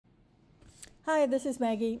Hi, this is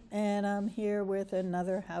Maggie, and I'm here with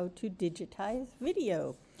another How to Digitize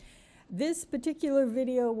video. This particular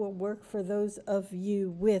video will work for those of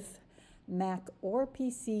you with Mac or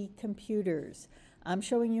PC computers. I'm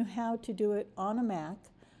showing you how to do it on a Mac,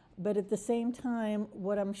 but at the same time,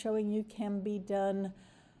 what I'm showing you can be done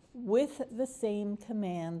with the same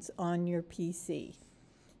commands on your PC.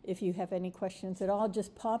 If you have any questions at all,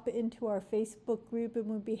 just pop into our Facebook group and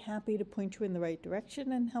we'll be happy to point you in the right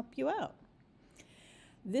direction and help you out.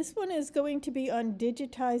 This one is going to be on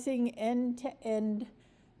digitizing end-to-end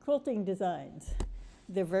quilting designs.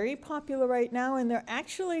 They're very popular right now, and they're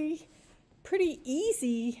actually pretty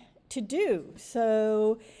easy to do.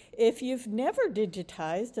 So if you've never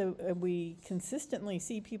digitized, we consistently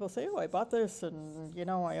see people say, oh, I bought this and,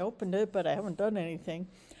 I opened it, but I haven't done anything.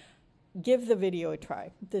 Give the video a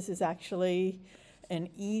try. This is actually an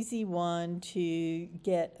easy one to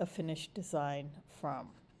get a finished design from.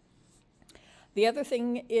 The other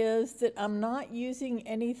thing is that I'm not using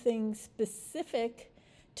anything specific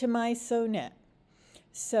to my Sonnet.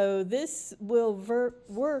 So this will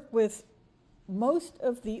work with most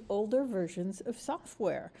of the older versions of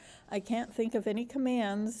software. I can't think of any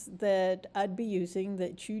commands that I'd be using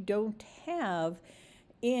that you don't have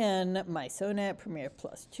in my Sonnet, Premiere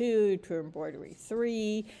Plus 2, True Embroidery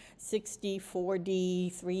 3, 60,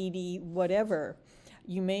 4D, 3D, whatever.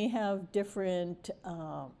 You may have different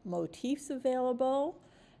motifs available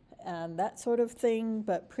and that sort of thing,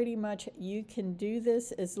 but pretty much you can do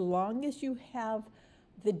this as long as you have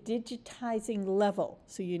the digitizing level.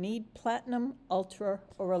 So you need Platinum, Ultra,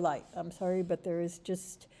 or a Light. I'm sorry, but there is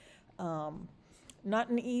just not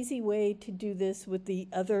an easy way to do this with the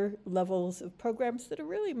other levels of programs that are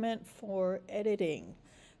really meant for editing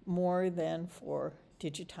more than for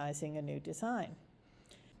digitizing a new design.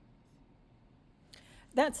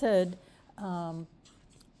 That said,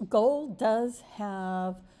 Gold does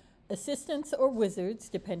have assistants or wizards,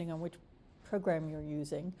 depending on which program you're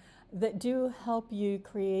using, that do help you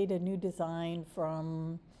create a new design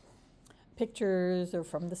from pictures or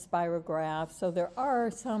from the spirograph. So there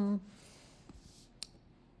are some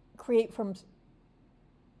create from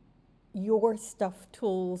your stuff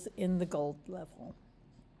tools in the Gold level.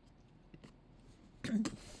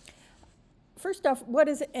 First off, what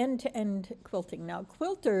is end-to-end quilting? Now,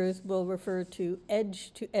 quilters will refer to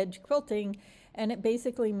edge-to-edge quilting, and it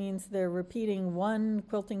basically means they're repeating one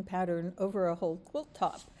quilting pattern over a whole quilt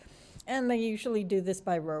top. And they usually do this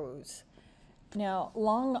by rows. Now,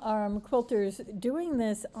 long arm quilters doing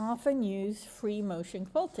this often use free motion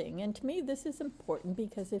quilting. And to me, this is important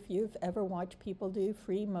because if you've ever watched people do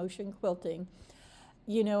free motion quilting,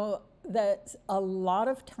 you know that a lot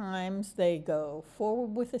of times they go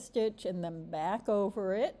forward with a stitch and then back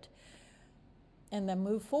over it and then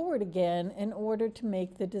move forward again in order to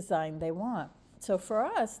make the design they want. So for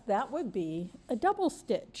us, that would be a double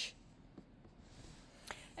stitch.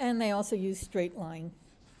 And they also use straight line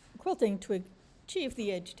quilting to achieve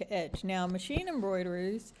the edge to edge. Now, machine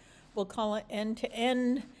embroiderers will call it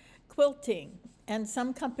end-to-end quilting. And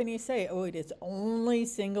some companies say, oh, it is only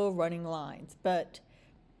single running lines. But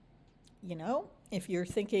if you're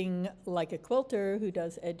thinking like a quilter who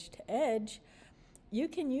does edge to edge, you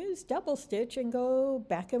can use double stitch and go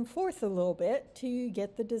back and forth a little bit to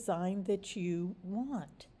get the design that you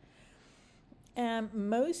want. And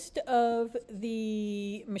most of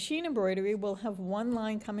the machine embroidery will have one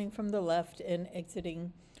line coming from the left and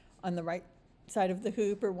exiting on the right side of the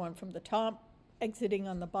hoop, or one from the top exiting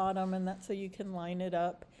on the bottom, and that's so you can line it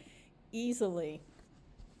up easily.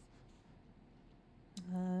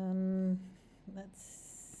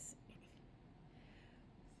 Let's see.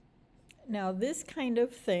 Now this kind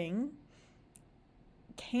of thing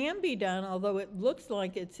can be done, although it looks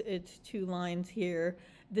like it's two lines here.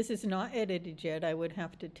 This is not edited yet. I would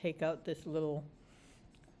have to take out this little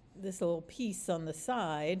piece on the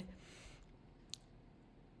side.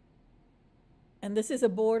 And this is a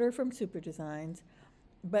border from Super Designs.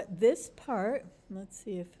 But this part, let's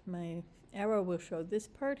see if my arrow will show, this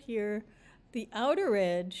part here, the outer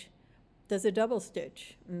edge does a double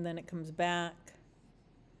stitch, and then it comes back,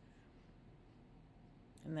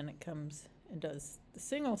 and then it comes and does the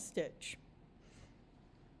single stitch.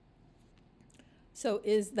 So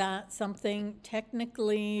is that something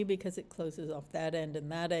technically, because it closes off that end and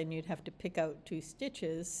that end, you'd have to pick out two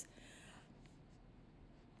stitches?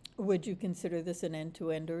 Would you consider this an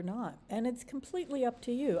end-to-end or not? And it's completely up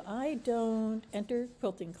to you. I don't enter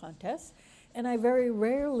quilting contests, and I very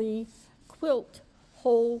rarely quilt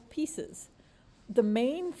whole pieces. The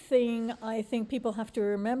main thing I think people have to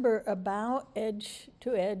remember about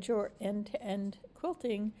edge-to-edge or end-to-end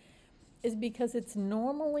quilting is because it's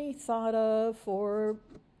normally thought of for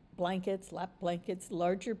blankets, lap blankets,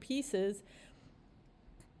 larger pieces.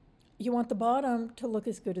 You want the bottom to look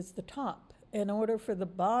as good as the top. In order for the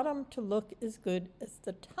bottom to look as good as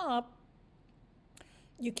the top,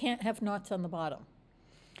 you can't have knots on the bottom.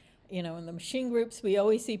 You know, in the machine groups, we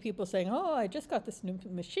always see people saying, oh, I just got this new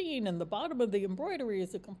machine and the bottom of the embroidery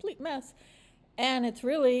is a complete mess. And it's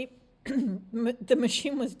really, the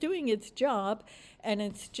machine was doing its job, and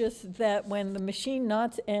it's just that when the machine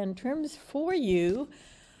knots and trims for you,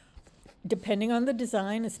 depending on the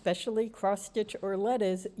design, especially cross stitch or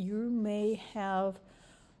lettuce, you may have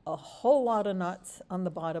a whole lot of knots on the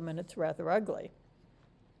bottom, and it's rather ugly.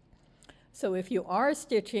 So if you are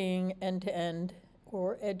stitching end-to-end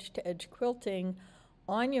or edge-to-edge quilting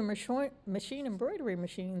on your machine embroidery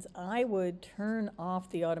machines, I would turn off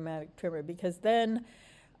the automatic trimmer, because then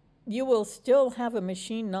you will still have a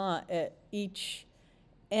machine knot at each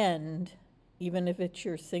end, even if it's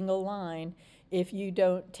your single line. If you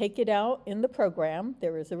don't take it out in the program,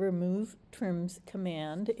 there is a remove trims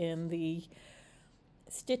command in the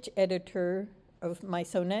stitch editor of my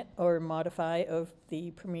Sonnet or Modify of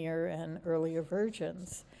the Premiere and earlier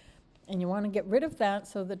versions. And you want to get rid of that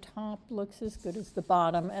so the top looks as good as the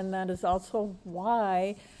bottom, and that is also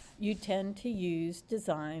why you tend to use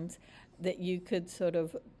designs that you could sort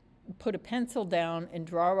of put a pencil down and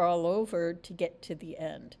draw all over to get to the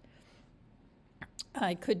end.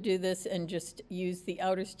 I could do this and just use the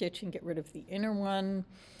outer stitch and get rid of the inner one.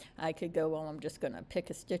 I could go, well, I'm just going to pick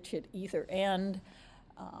a stitch at either end.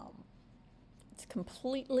 It's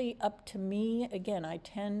completely up to me. Again,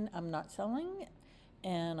 I'm not selling,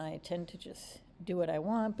 and I tend to just do what I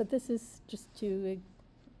want, but this is just to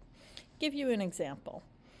give you an example.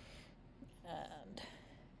 And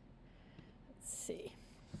let's see.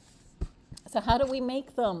 So how do we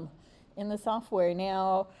make them in the software?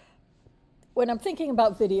 Now, when I'm thinking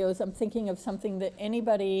about videos, I'm thinking of something that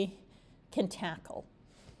anybody can tackle.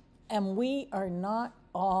 And we are not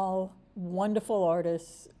all wonderful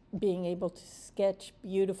artists being able to sketch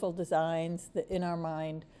beautiful designs that in our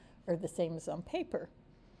mind are the same as on paper.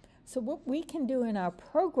 So what we can do in our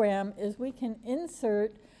program is we can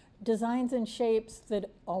insert designs and shapes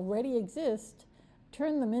that already exist,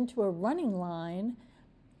 turn them into a running line,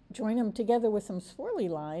 join them together with some swirly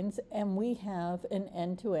lines, and we have an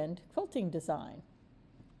end-to-end quilting design.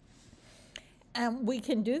 And we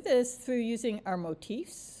can do this through using our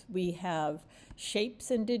motifs. We have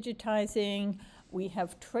shapes in digitizing. We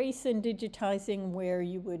have trace in digitizing, where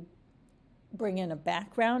you would bring in a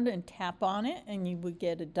background and tap on it, and you would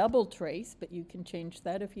get a double trace, but you can change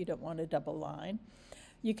that if you don't want a double line.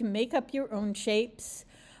 You can make up your own shapes.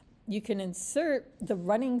 You can insert the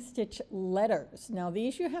running stitch letters. Now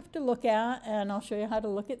these you have to look at, and I'll show you how to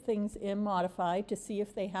look at things in Modify to see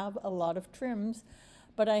if they have a lot of trims.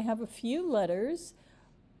 But I have a few letters.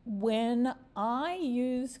 When I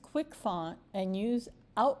use quick font and use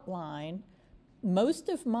outline, most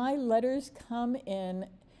of my letters come in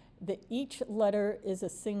that each letter is a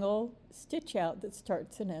single stitch out that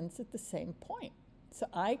starts and ends at the same point. So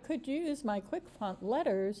I could use my quick font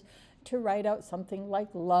letters to write out something like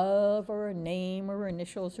love or a name or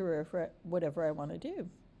initials or whatever I want to do.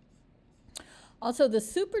 Also, the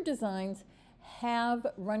super designs have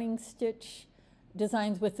running stitch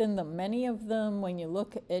designs within them. Many of them, when you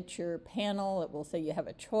look at your panel, it will say you have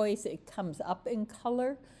a choice. It comes up in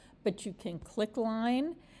color, but you can click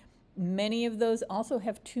line. Many of those also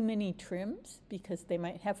have too many trims because they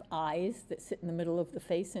might have eyes that sit in the middle of the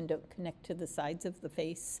face and don't connect to the sides of the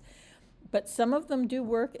face. But some of them do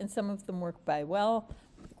work, and some of them work quite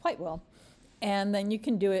well. And then you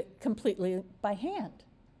can do it completely by hand.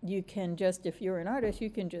 You can just, if you're an artist, you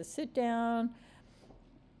can just sit down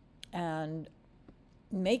and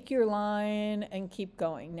make your line and keep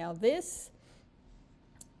going. Now this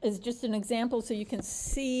is just an example so you can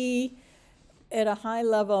see at a high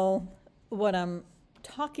level what I'm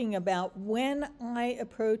talking about. When I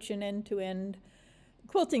approach an end-to-end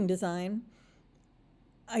quilting design,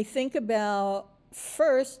 I think about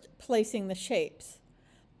first placing the shapes.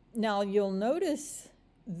 Now you'll notice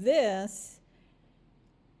this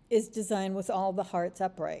is designed with all the hearts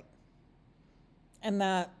upright. And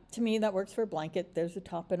that, to me, that works for a blanket. There's a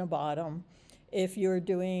top and a bottom. If you're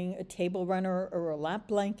doing a table runner or a lap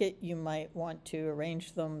blanket, you might want to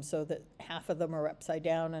arrange them so that half of them are upside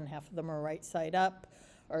down and half of them are right side up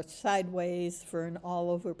or sideways for an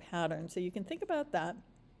all-over pattern. So you can think about that.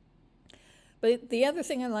 But the other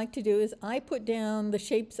thing I like to do is I put down the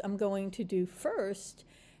shapes I'm going to do first,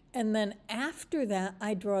 and then after that,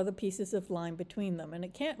 I draw the pieces of line between them. And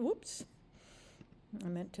it can't, whoops, I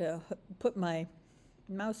meant to put my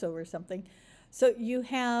mouse over something. So you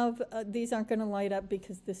have, these aren't going to light up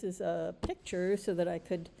because this is a picture, so that I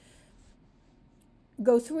could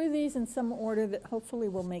go through these in some order that hopefully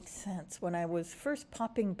will make sense. When I was first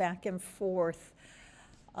popping back and forth,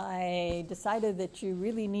 I decided that you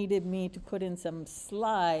really needed me to put in some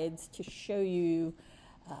slides to show you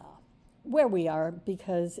where we are,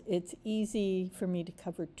 because it's easy for me to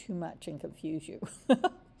cover too much and confuse you.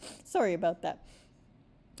 Sorry about that.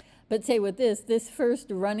 But say with this first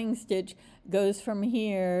running stitch goes from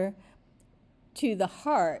here to the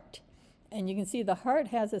heart. And you can see the heart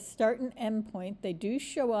has a start and end point. They do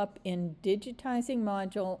show up in Digitizing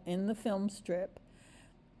module in the film strip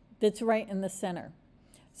that's right in the center.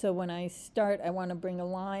 So when I start, I want to bring a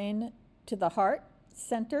line to the heart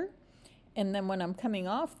center. And then when I'm coming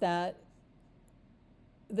off that,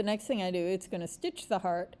 the next thing I do, it's going to stitch the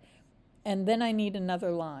heart. And then I need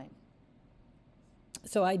another line.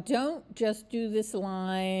 So I don't just do this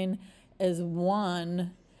line as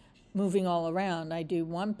one moving all around. I do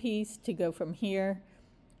one piece to go from here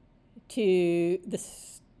to the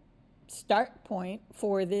start point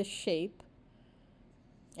for this shape,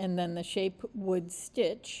 and then the shape would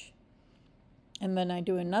stitch, and then I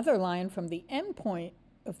do another line from the end point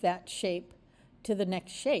of that shape to the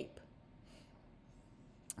next shape,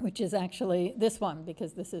 which is actually this one,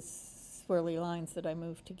 because this is swirly lines that I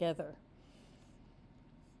move together.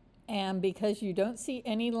 And because you don't see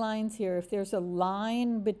any lines here, if there's a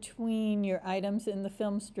line between your items in the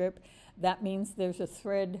film strip, that means there's a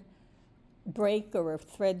thread break or a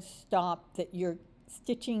thread stop, that your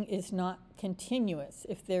stitching is not continuous.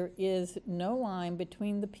 If there is no line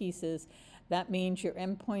between the pieces, that means your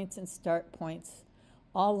end points and start points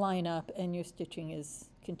all line up and your stitching is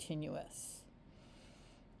continuous.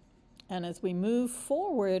 And as we move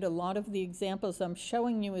forward, a lot of the examples I'm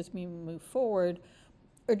showing you as we move forward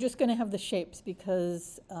are just going to have the shapes,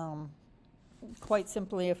 because quite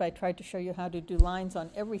simply, if I tried to show you how to do lines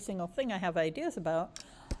on every single thing I have ideas about,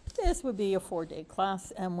 this would be a 4-day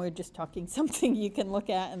class, and we're just talking something you can look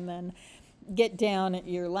at and then get down at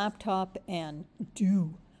your laptop and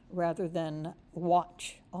do, rather than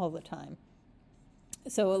watch all the time.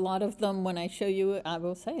 So a lot of them, when I show you, I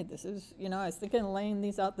will say, this is, you know, I was thinking of laying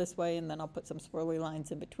these out this way, and then I'll put some swirly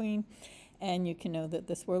lines in between. And you can know that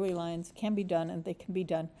the swirly lines can be done, and they can be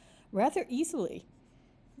done rather easily.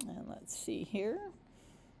 And let's see here.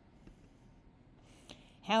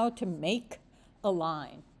 How to make a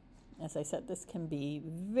line. As I said, this can be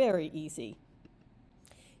very easy.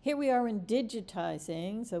 Here we are in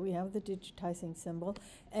digitizing, so we have the digitizing symbol.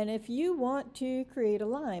 And if you want to create a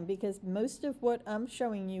line, because most of what I'm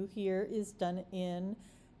showing you here is done in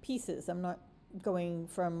pieces. I'm not going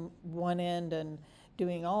from one end and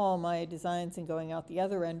doing all my designs and going out the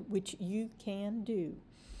other end, which you can do.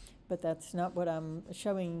 But that's not what I'm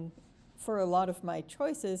showing for a lot of my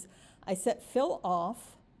choices. I set fill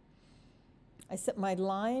off. I set my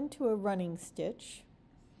line to a running stitch.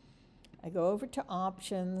 I go over to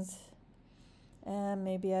options, and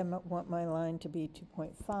maybe I want my line to be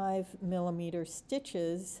 2.5 millimeter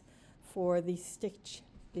stitches for the stitch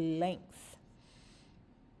length.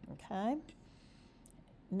 Okay.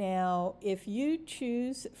 Now, if you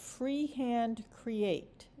choose freehand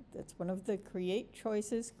create, that's one of the create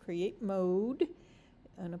choices, create mode.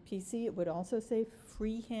 On a PC, it would also say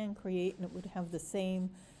freehand create, and it would have the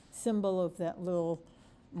same symbol of that little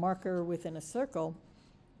marker within a circle.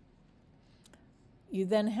 You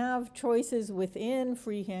then have choices within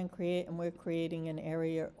freehand create, and we're creating an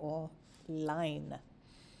area or line.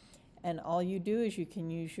 And all you do is you can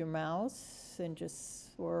use your mouse and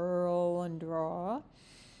just swirl and draw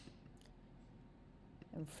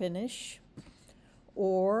and finish.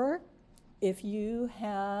 Or if you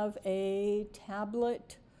have a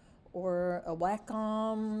tablet or a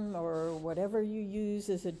Wacom or whatever you use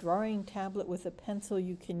as a drawing tablet with a pencil,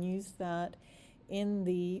 you can use that in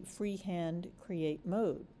the freehand create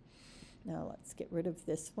mode. Now let's get rid of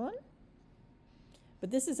this one.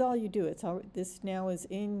 But this is all you do. It's all, this now is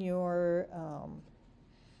in your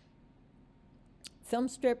film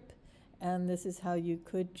strip, and this is how you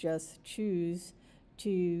could just choose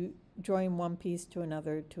to join one piece to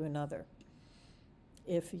another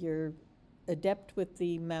if you're adept with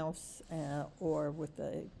the mouse or with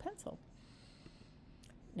the pencil.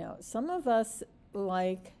 Now, some of us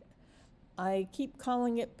like, I keep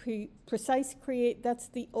calling it precise create. That's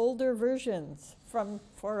the older versions from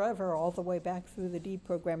forever, all the way back through the D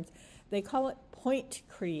programs. They call it point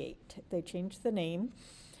create. They changed the name,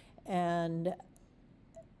 and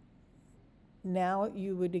now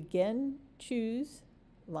you would again choose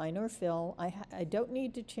line or fill. I don't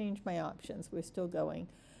need to change my options. We're still going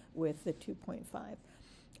with the 2.5.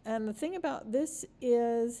 And the thing about this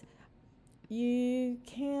is you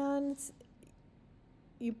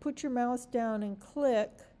put your mouse down and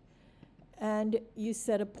click, and you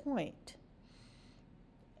set a point.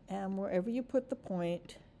 And wherever you put the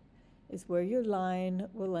point is where your line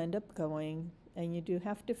will end up going. And you do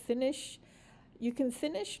have to finish. You can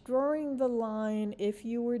finish drawing the line if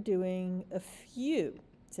you were doing a few.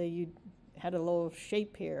 Say you had a little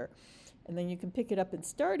shape here, and then you can pick it up and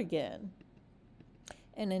start again.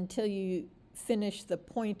 And until you finish the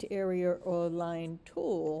point area or line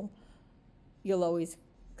tool, you'll always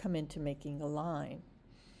come into making a line.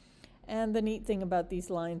 And the neat thing about these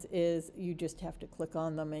lines is you just have to click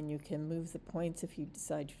on them, and you can move the points if you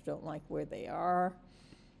decide you don't like where they are.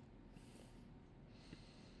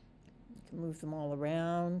 Move them all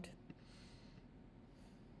around.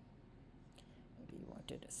 Maybe you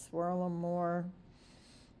wanted to swirl them more.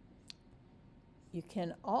 You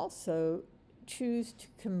can also choose to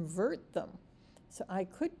convert them. So I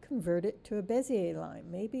could convert it to a bezier line.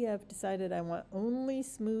 Maybe I've decided I want only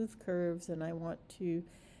smooth curves, and I want to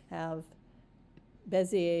have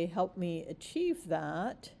bezier help me achieve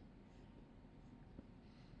that.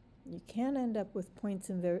 You can end up with points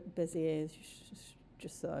in bezier,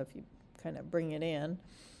 just so if you kind of bring it in.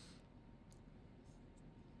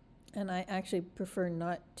 And I actually prefer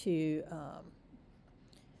not to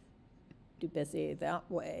do bezier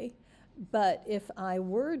that way. But if I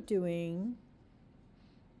were doing,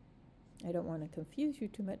 I don't want to confuse you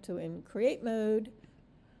too much, so in create mode,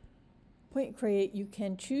 point create, you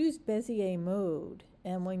can choose bezier mode.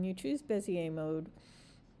 And when you choose bezier mode,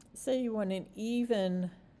 say you want an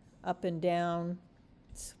even up and down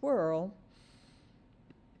swirl,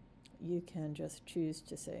 you can just choose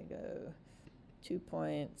to say go 2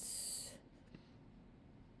 points.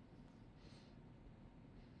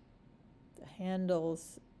 The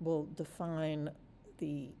handles will define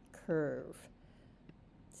the curve.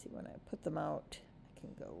 See, when I put them out, I can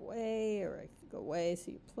go away, or I can go away, so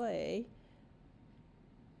you play.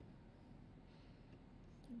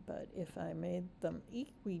 But if I made them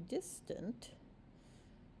equidistant,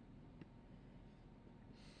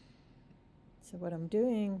 so what I'm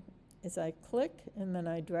doing is I click and then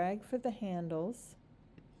I drag for the handles,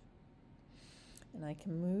 and I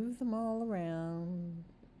can move them all around.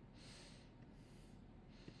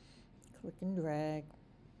 Click and drag.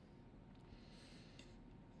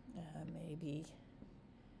 Maybe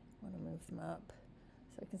I want to move them up.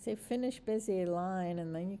 So I can say finish bezier line,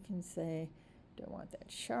 and then you can say, do I want that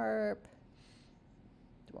sharp?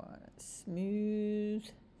 Do I want it smooth?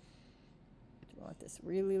 Do I want this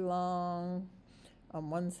really long on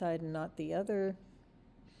one side and not the other?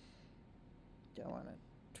 Do I want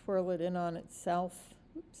to twirl it in on itself?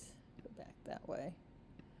 Oops, go back that way.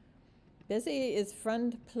 Bezier is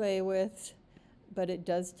fun to play with, but it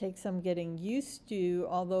does take some getting used to,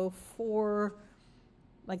 although for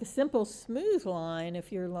like a simple smooth line,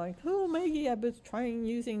 if you're like, oh, Maggie, I was trying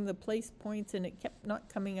using the place points and it kept not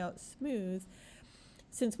coming out smooth,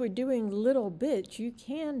 since we're doing little bits, you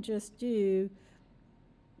can just do,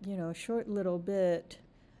 you know, a short little bit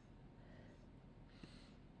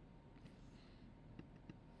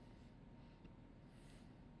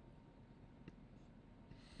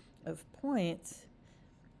of points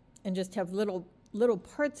and just have little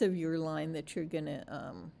parts of your line that you're gonna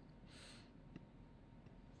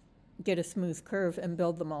get a smooth curve and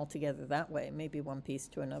build them all together that way, maybe one piece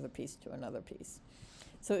to another piece to another piece.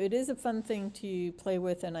 So it is a fun thing to play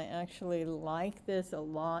with, and I actually like this a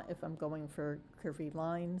lot if I'm going for curvy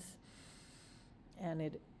lines. And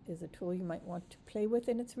it is a tool you might want to play with,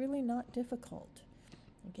 and it's really not difficult.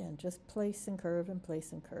 Again, just place and curve and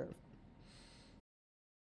place and curve.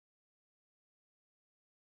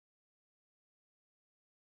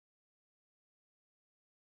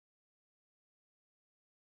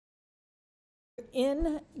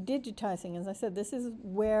 In digitizing, as I said, this is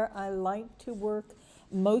where I like to work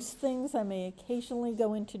most things. I may occasionally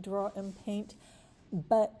go into draw and paint,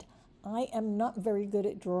 but I am not very good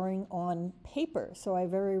at drawing on paper, so I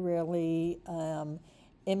very rarely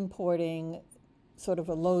importing sort of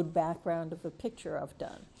a load background of a picture I've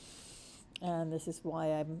done. And this is why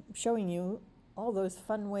I'm showing you all those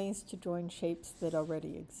fun ways to join shapes that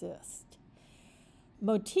already exist.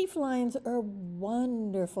 Motif lines are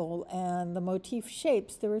wonderful, and the motif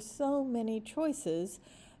shapes, there are so many choices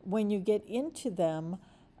when you get into them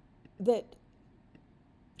that,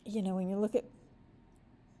 you know, when you look at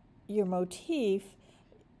your motif,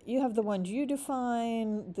 you have the ones you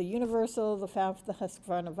define, the universal, the Pfaff, the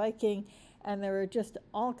Husqvarna Viking, and there are just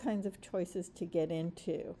all kinds of choices to get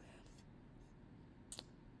into.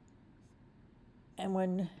 And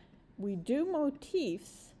when we do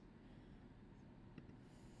motifs,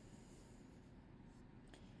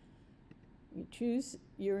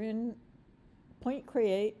 you're in Point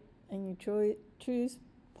Create, and you choose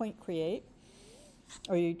Point Create,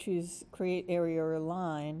 or you choose Create Area or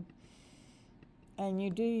Line, and you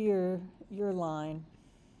do your line.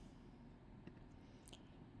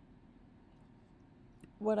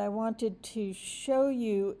 What I wanted to show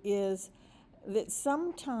you is that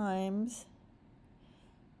sometimes,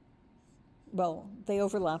 well, they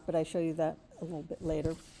overlap, but I show you that a little bit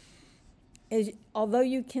later, is although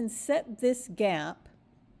you can set this gap,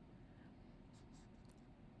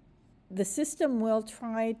 the system will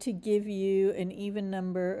try to give you an even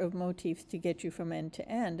number of motifs to get you from end to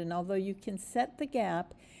end. And although you can set the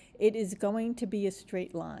gap, it is going to be a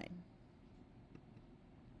straight line.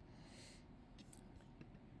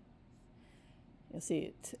 You'll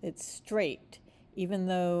see it's straight, even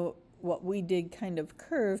though what we did kind of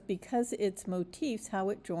curved, because it's motifs, how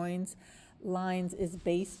it joins lines is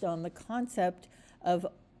based on the concept of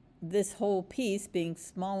this whole piece being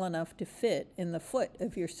small enough to fit in the foot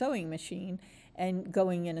of your sewing machine and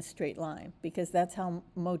going in a straight line, because that's how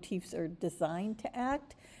motifs are designed to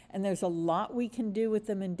act. And there's a lot we can do with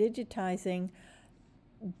them in digitizing,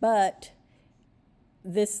 but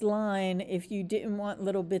this line, if you didn't want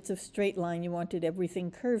little bits of straight line, you wanted everything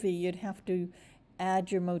curvy, you'd have to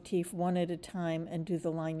add your motif one at a time and do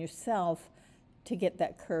the line yourself to get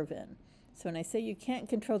that curve in. So when I say you can't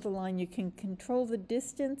control the line, you can control the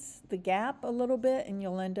distance, the gap a little bit, and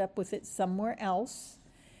you'll end up with it somewhere else.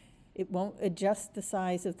 It won't adjust the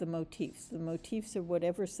size of the motifs. The motifs are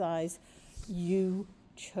whatever size you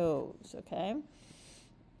chose, okay?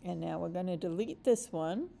 And now we're going to delete this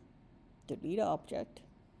one, delete object,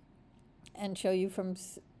 and show you from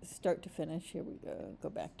start to finish. Here we go. Go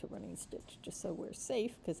back to running stitch just so we're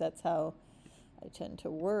safe, because that's how I tend to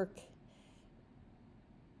work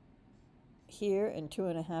here, and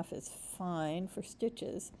 2.5 is fine for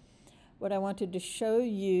stitches. What I wanted to show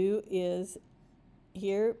you is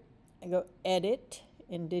here I go edit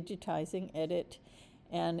in digitizing, edit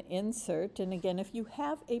and insert. And again, if you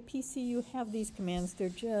have a PC, you have these commands, they're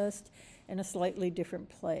just in a slightly different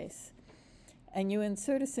place. And you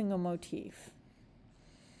insert a single motif.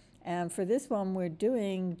 And for this one, we're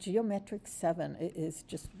doing geometric 7. It is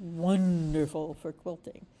just wonderful for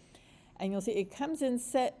quilting. And you'll see it comes in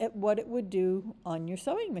set at what it would do on your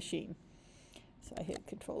sewing machine. So I hit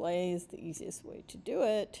Control A is the easiest way to do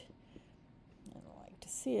it. And I like to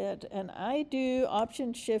see it. And I do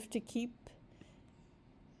Option Shift to keep.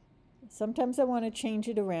 Sometimes I want to change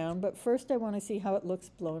it around, but first I want to see how it looks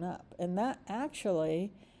blown up. And that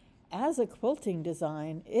actually, as a quilting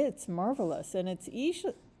design, it's marvelous. And it's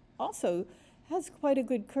also has quite a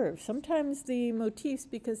good curve. Sometimes the motifs,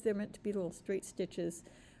 because they're meant to be little straight stitches,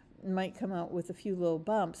 might come out with a few little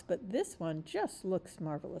bumps, but this one just looks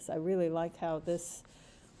marvelous. I really like how this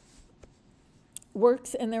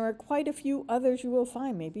works, and there are quite a few others you will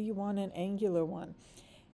find. Maybe you want an angular one.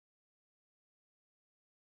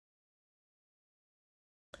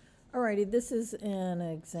 Alrighty, this is an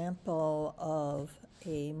example of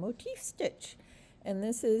a motif stitch, and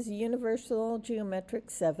this is Universal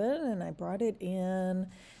Geometric 7, and I brought it in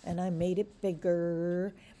and I made it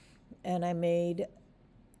bigger, and I made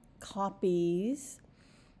copies.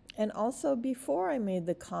 And also before I made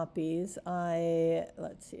the copies, I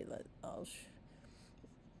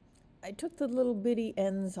took the little bitty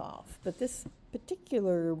ends off, but this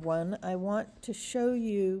particular one I want to show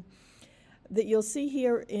you that you'll see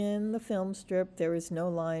here in the film strip there is no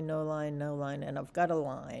line, no line, no line, and I've got a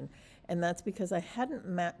line, and that's because I hadn't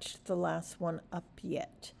matched the last one up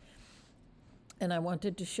yet. And I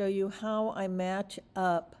wanted to show you how I match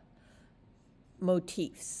up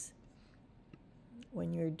motifs.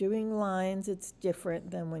 When you're doing lines, it's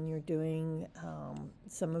different than when you're doing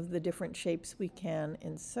some of the different shapes we can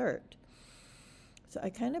insert. So I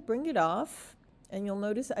kind of bring it off, and you'll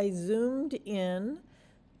notice I zoomed in.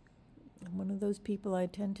 I'm one of those people, I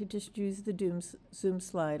tend to just use the zoom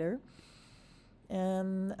slider.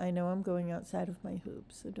 And I know I'm going outside of my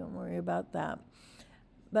hoops, so don't worry about that.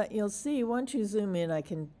 But you'll see, once you zoom in, I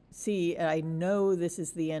can see, I know this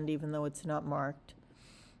is the end even though it's not marked.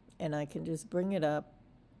 And I can just bring it up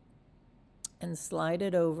and slide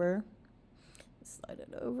it over, slide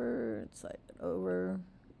it over, slide it over.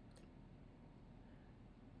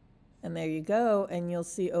 And there you go. And you'll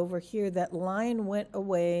see over here that line went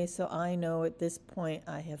away, so I know at this point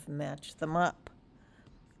I have matched them up.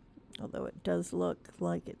 Although it does look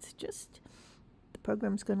like it's just, the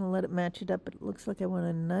program's going to let it match it up, but it looks like I want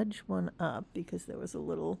to nudge one up because there was a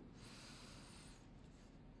little,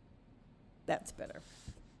 that's better.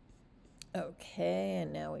 Okay,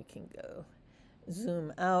 and now we can go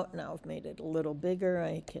zoom out. Now I've made it a little bigger.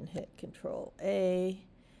 I can hit Control A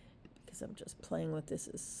because I'm just playing with this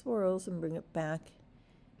as swirls and bring it back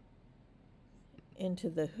into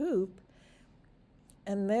the hoop.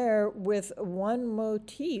 And there, with one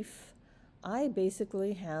motif, I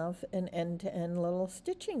basically have an end-to-end little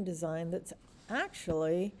stitching design that's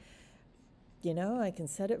actually, you know, I can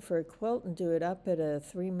set it for a quilt and do it up at a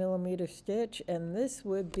 3mm stitch, and this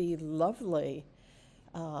would be lovely.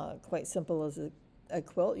 Quite simple as a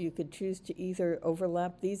quilt. You could choose to either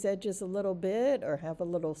overlap these edges a little bit or have a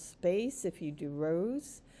little space if you do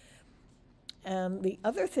rows. And the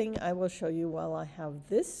other thing I will show you while I have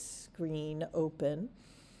this screen open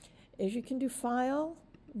is you can do File,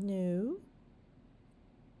 New,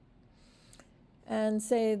 and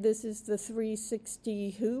say this is the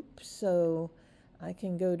 360 hoop, so I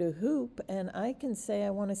can go to hoop and I can say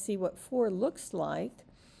I want to see what 4 looks like.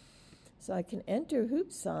 So I can enter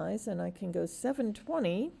hoop size and I can go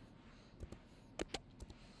 720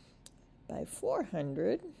 by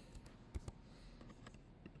 400.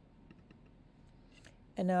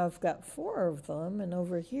 And now I've got 4 of them, and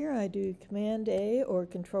over here I do Command A or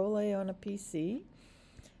Control A on a PC,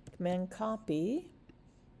 Command Copy.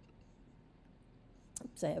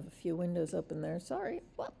 Oops, I have a few windows open there, sorry.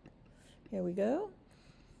 Well, here we go.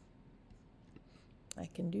 I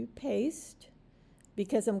can do Paste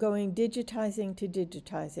because I'm going digitizing to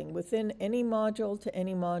digitizing. Within any module to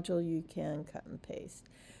any module you can cut and paste.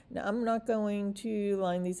 Now I'm not going to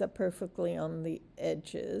line these up perfectly on the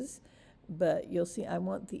edges, but you'll see I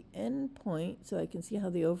want the end point so I can see how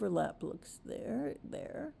the overlap looks there.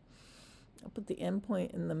 I'll put the end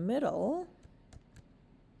point in the middle.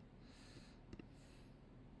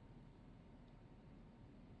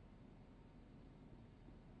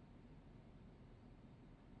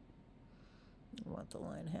 I want the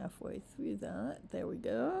line halfway through that. There we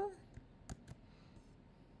go.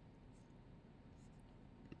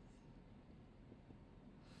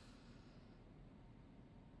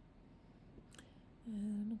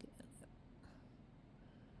 And again,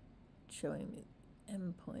 showing me the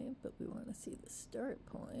end point, but we want to see the start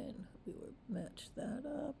point. We will match that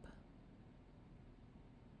up.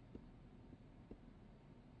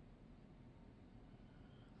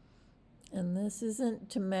 And this isn't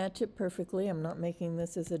to match it perfectly. I'm not making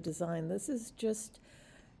this as a design. This is just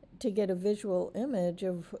to get a visual image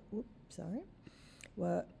of, oops, sorry,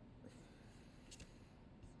 what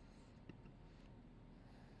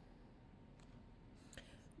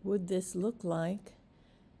would this look like?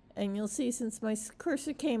 And you'll see since my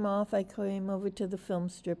cursor came off, I came over to the film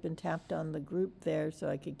strip and tapped on the group there so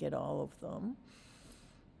I could get all of them.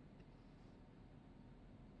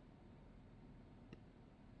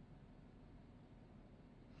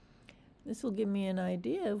 This will give me an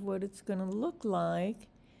idea of what it's going to look like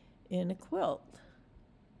in a quilt.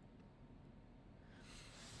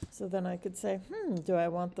 So then I could say, do I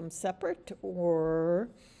want them separate, or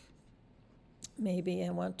maybe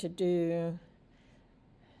I want to do,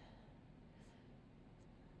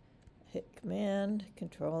 hit Command,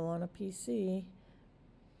 Control on a PC.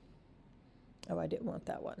 Oh, I didn't want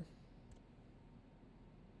that one.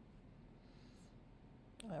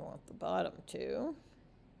 I want the bottom too.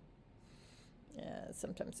 Yeah,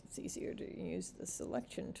 sometimes it's easier to use the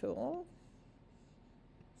selection tool.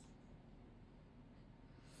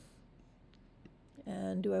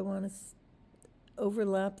 And do I want to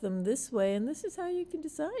overlap them this way? And this is how you can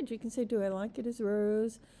decide. You can say, do I like it as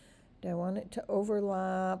rows? Do I want it to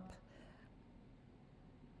overlap?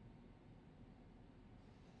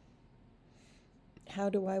 How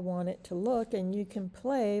do I want it to look? And you can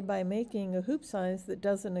play by making a hoop size that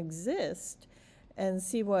doesn't exist and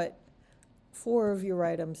see what 4 of your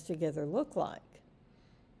items together look like.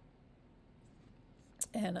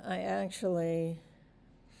 And I actually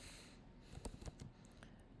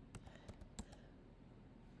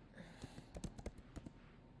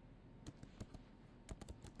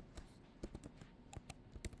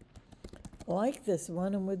like this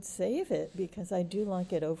one and would save it because I do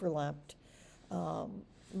like it overlapped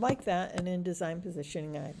like that, and in design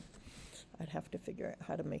positioning I'd have to figure out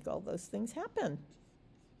how to make all those things happen.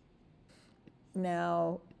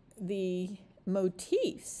 Now the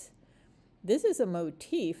motifs, this is a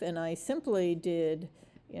motif, and I simply did,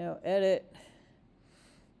 you know, edit,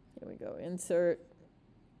 here we go, insert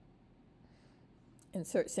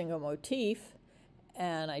single motif,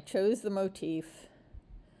 and I chose the motif,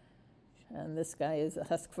 and this guy is a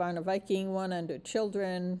Husqvarna Viking one under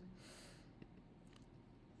children.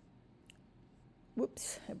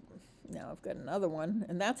 Whoops, now I've got another one,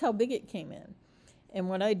 and that's how big it came in. And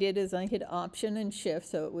what I did is I hit Option and Shift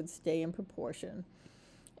so it would stay in proportion.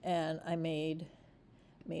 and I made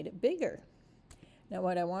it bigger. Now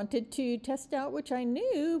what I wanted to test out, which I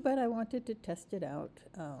knew, but I wanted to test it out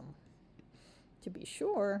to be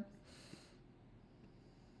sure,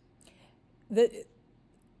 that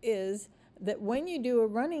is that when you do a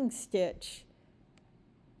running stitch,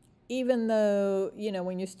 even though, you know,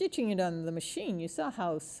 when you're stitching it on the machine, you saw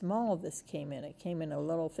how small this came in. It came in a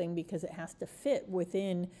little thing because it has to fit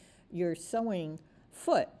within your sewing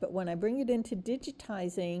foot. But when I bring it into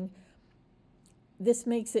digitizing, this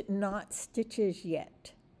makes it not stitches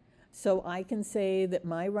yet. So I can say that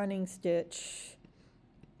my running stitch,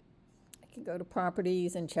 I can go to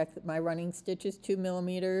properties and check that my running stitch is 2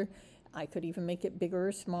 millimeter. I could even make it bigger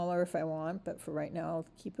or smaller if I want, but for right now, I'll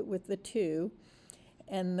keep it with the 2.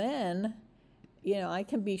 And then, you know, I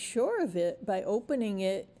can be sure of it by opening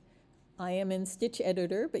it. I am in Stitch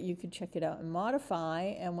Editor, but you could check it out and modify.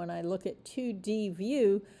 And when I look at 2D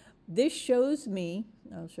view, this shows me,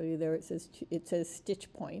 I'll show you there, it says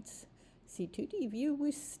stitch points. See, 2D view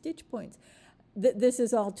with stitch points. This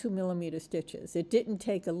is all 2 millimeter stitches. It didn't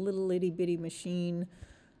take a little itty bitty machine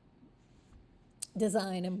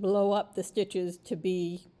design and blow up the stitches to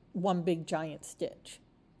be one big giant stitch.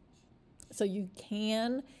 So you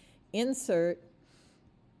can insert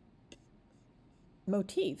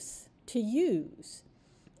motifs to use.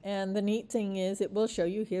 And the neat thing is it will show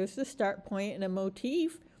you, here's the start point, and a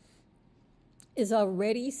motif is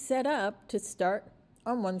already set up to start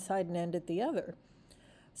on one side and end at the other.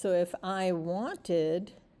 So if I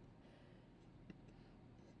wanted,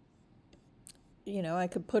 you know, I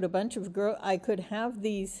could put a bunch of I could have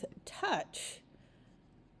these touch,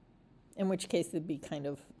 in which case it'd be kind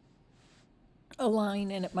of a line,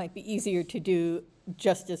 and it might be easier to do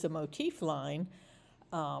just as a motif line.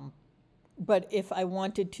 But if I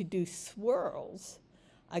wanted to do swirls,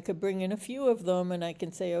 I could bring in a few of them, and I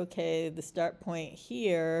can say, okay, the start point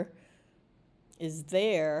here is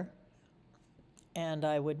there, and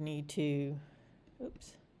I would need to,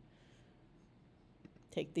 oops,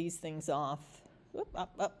 take these things off. Oop,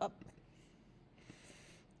 up.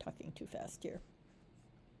 Talking too fast here.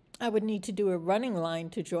 I would need to do a running line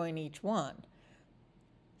to join each one.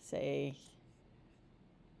 Say,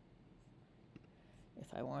 if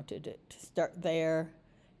I wanted it to start there,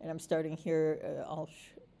 and I'm starting here,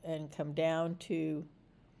 and come down to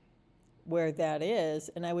where that is,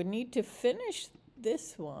 and I would need to finish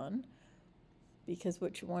this one, because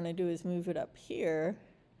what you want to do is move it up here.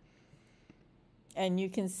 And you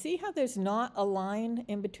can see how there's not a line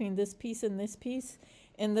in between this piece and this piece.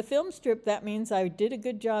 In the film strip, that means I did a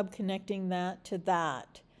good job connecting that to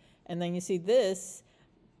that. And then you see this,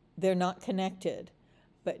 they're not connected.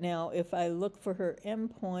 But now if I look for her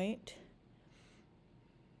endpoint,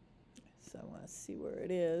 so I want to see where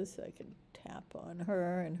it is. I can tap on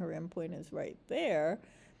her, and her endpoint is right there.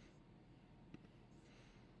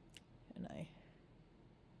 And I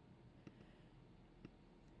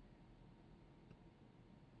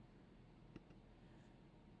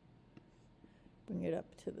bring it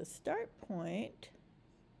up to the start point.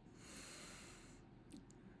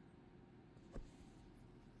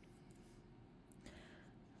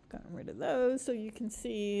 Gotten rid of those, so you can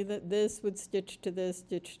see that this would stitch to this,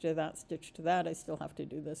 stitch to that, stitch to that. I still have to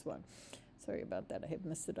do this one. Sorry about that. I had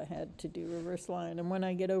missed it. I had to do reverse line. And when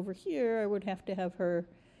I get over here, I would have to have her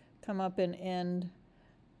come up and end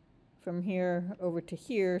from here over to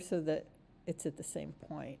here so that it's at the same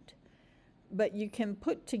point. But you can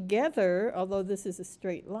put together, although this is a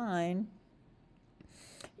straight line,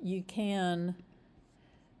 you can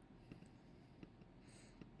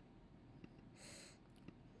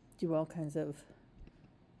do all kinds of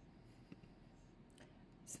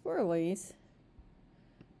swirlies,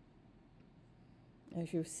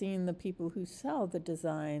 as you've seen the people who sell the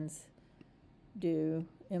designs do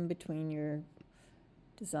in between your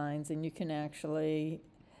designs. And you can actually,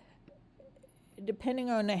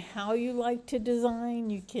 depending on how you like to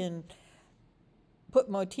design, you can put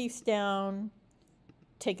motifs down,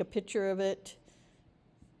 take a picture of it,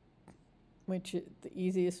 which the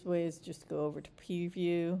easiest way is just go over to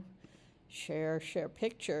preview, share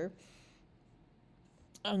picture,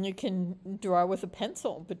 and you can draw with a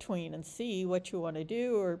pencil between and see what you want to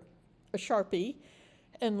do, or a Sharpie,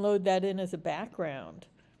 and load that in as a background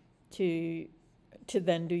to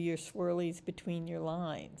then do your swirlies between your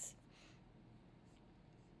lines.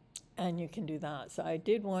 And you can do that. So I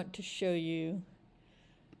did want to show you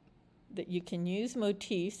that you can use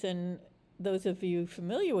motifs, and those of you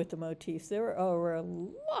familiar with the motifs, there are a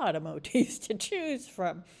lot of motifs to choose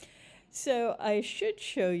from. So I should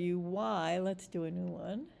show you why. Let's do a new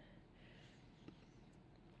one.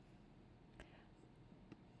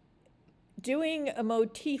 doing a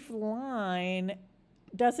motif line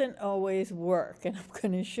doesn't always work, and I'm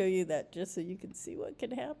going to show you that just so you can see what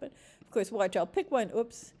can happen. Of course, watch, I'll pick one.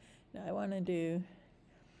 Oops. Now I want to do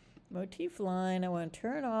motif line. I want to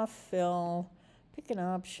turn off fill, pick an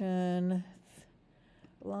option,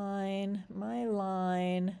 line, my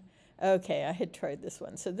line. Okay, I had tried this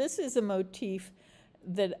one. So this is a motif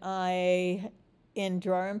that I, in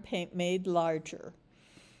Draw and Paint, made larger,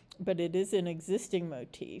 but it is an existing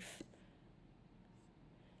motif.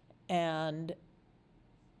 And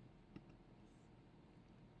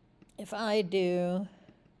if I do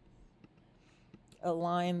a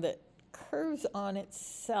line that curves on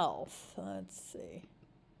itself, let's see,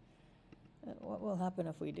 what will happen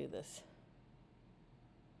if we do this?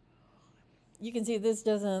 You can see this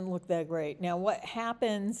doesn't look that great. Now what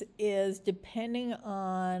happens is, depending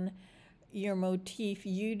on your motif,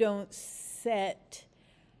 you don't set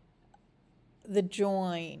the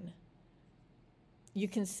join. You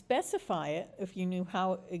can specify it if you knew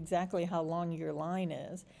exactly how long your line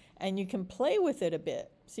is, and you can play with it a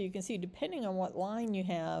bit. So you can see, depending on what line you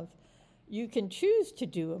have, you can choose to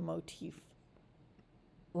do a motif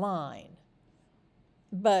line.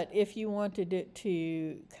 But if you wanted it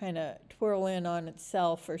to kind of twirl in on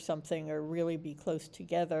itself or something, or really be close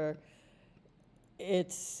together,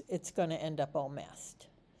 it's going to end up all messed.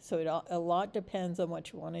 So a lot depends on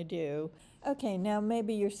what you want to do. Okay, now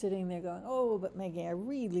maybe you're sitting there going, oh, but Maggie, I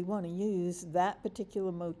really want to use that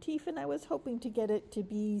particular motif, and I was hoping to get it to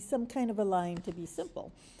be some kind of a line to be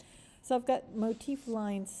simple. So I've got motif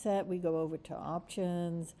line set. We go over to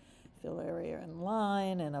options, fill area and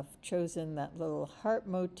line, and I've chosen that little heart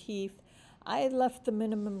motif. I left the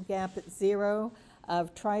minimum gap at 0.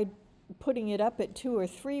 I've tried putting it up at 2 or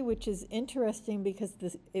 3, which is interesting because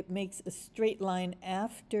it makes a straight line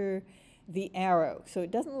after the arrow. So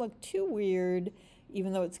it doesn't look too weird,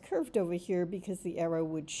 even though it's curved over here, because the arrow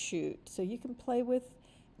would shoot. So you can play with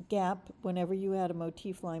gap whenever you add a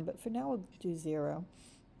motif line, but for now we'll do 0.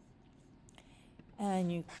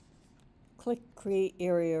 And you click create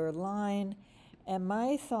area or line, and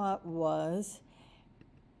my thought was,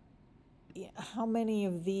 how many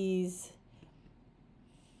of these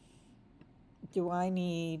do I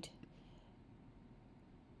need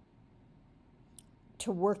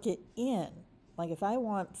to work it in? Like if I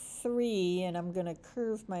want 3 and I'm going to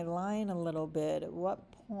curve my line a little bit, at what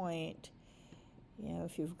point,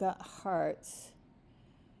 if you've got hearts,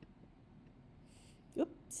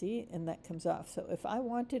 oops, see, and that comes off. So if I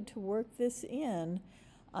wanted to work this in,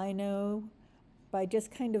 I know by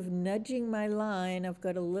just kind of nudging my line, I've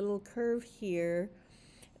got a little curve here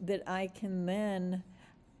that I can then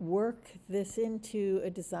work this into a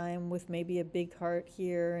design with maybe a big heart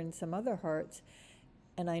here and some other hearts,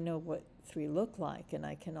 and I know what 3 look like. And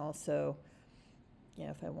I can also,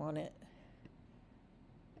 if I want it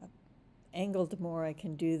angled more, I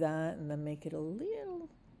can do that and then make it a little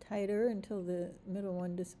tighter until the middle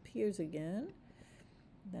one disappears again.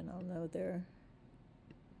 Then I'll know there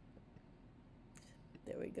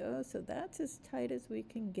we go. So that's as tight as we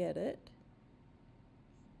can get it.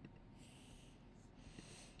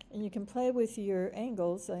 And you can play with your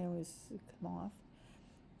angles. I always come off.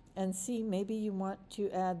 And see, maybe you want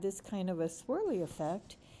to add this kind of a swirly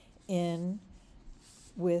effect in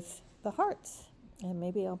with the hearts. And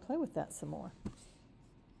maybe I'll play with that some more.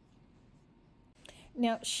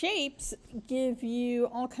 Now, shapes give you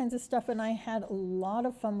all kinds of stuff, and I had a lot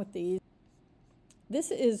of fun with these. This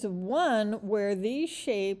is one where these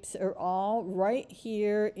shapes are all right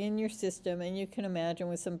here in your system, and you can imagine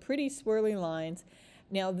with some pretty swirly lines.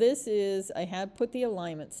 Now this is, I had put the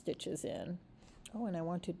alignment stitches in. Oh, and I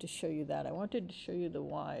wanted to show you that. I wanted to show you the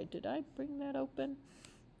Y. Did I bring that open?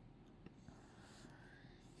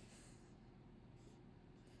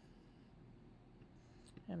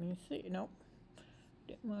 Let me see. Nope.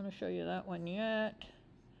 Didn't want to show you that one yet.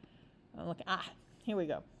 Oh, look. Here we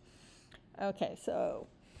go. Okay, so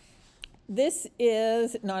this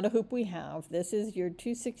is not a hoop we have. This is your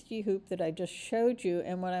 260 hoop that I just showed you.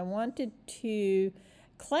 And what I wanted to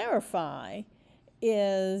clarify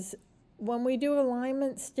is when we do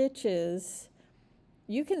alignment stitches,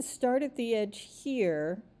 you can start at the edge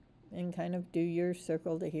here and kind of do your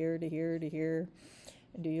circle to here, to here, to here,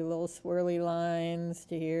 and do your little swirly lines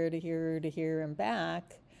to here, to here, to here, and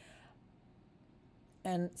back.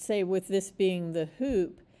 And say with this being the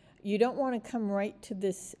hoop, you don't want to come right to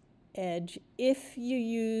this edge if you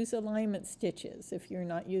use alignment stitches, if you're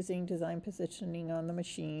not using design positioning on the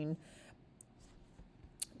machine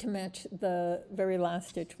to match the very last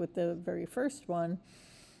stitch with the very first one.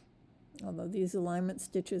 Although these alignment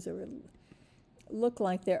stitches are look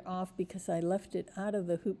like they're off because I left it out of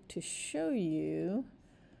the hoop to show you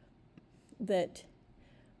that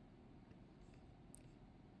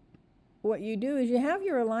what you do is you have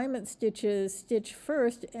your alignment stitches stitched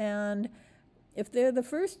first, and if they're the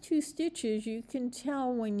first two stitches, you can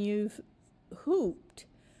tell when you've hooped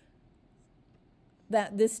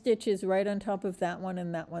that this stitch is right on top of that one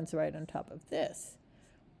and that one's right on top of this.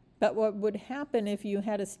 But what would happen if you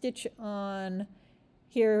had a stitch on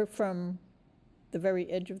here from the very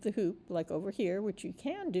edge of the hoop, like over here, which you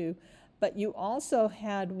can do, but you also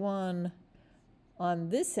had one on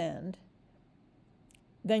this end,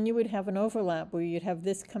 then you would have an overlap where you'd have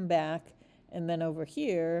this come back, and then over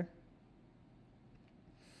here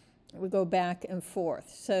it would go back and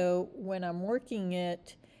forth. So when I'm working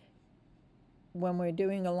it, when we're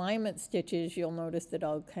doing alignment stitches, you'll notice that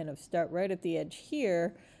I'll kind of start right at the edge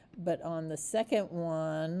here, but on the second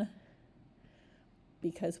one,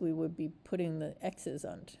 because we would be putting the X's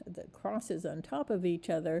on, the crosses on top of each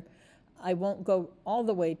other, I won't go all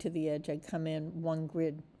the way to the edge. I come in one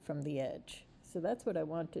grid from the edge. So that's what I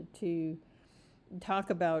wanted to talk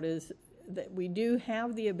about, is that we do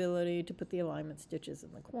have the ability to put the alignment stitches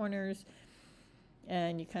in the corners,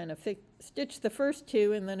 and you kind of stitch the first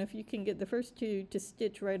two, and then if you can get the first two to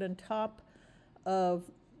stitch right on top of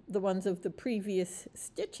the ones of the previous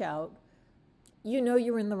stitch out, you know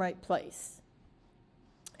you're in the right place.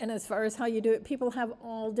 And as far as how you do it, people have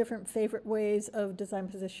all different favorite ways of design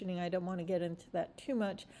positioning. I don't want to get into that too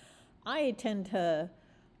much. I tend to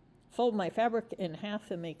fold my fabric in half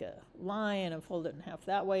and make a line and fold it in half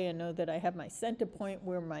that way, and know that I have my center point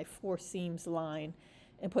where my 4 seams line,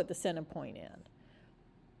 and put the center point in.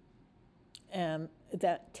 And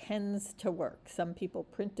that tends to work. Some people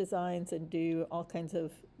print designs and do all kinds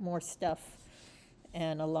of more stuff,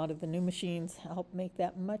 and a lot of the new machines help make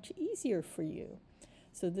that much easier for you.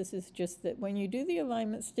 So this is just that when you do the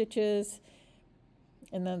alignment stitches,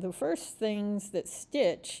 and then the first things that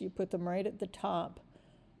stitch, you put them right at the top,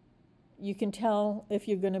 you can tell if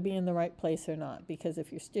you're going to be in the right place or not, because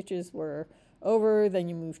if your stitches were over, then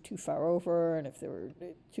you move too far over, and if they were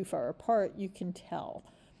too far apart, you can tell.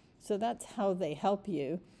 So that's how they help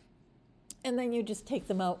you. And then you just take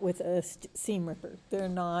them out with a seam ripper. They're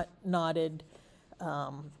not knotted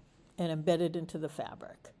and embedded into the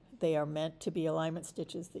fabric. They are meant to be alignment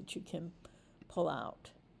stitches that you can pull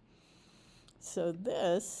out. So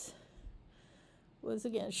this was,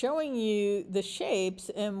 again, showing you the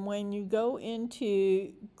shapes, and when you go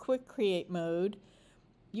into quick create mode,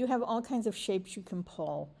 you have all kinds of shapes you can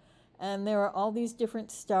pull. And there are all these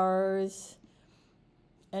different stars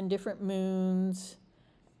and different moons,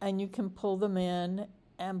 and you can pull them in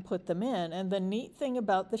and put them in. And the neat thing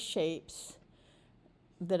about the shapes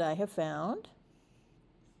that I have found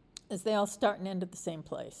is they all start and end at the same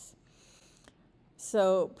place.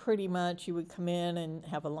 So pretty much you would come in and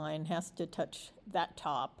have a line has to touch that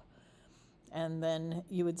top, and then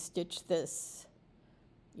you would stitch this.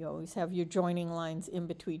 You always have your joining lines in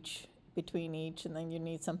between each, and then you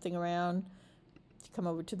need something around to come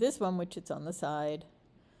over to this one, which it's on the side.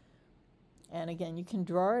 And again, you can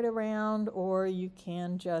draw it around, or you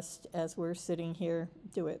can just, as we're sitting here,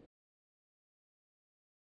 do it.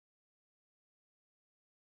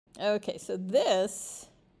 Okay, so this,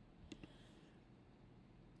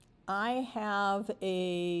 I have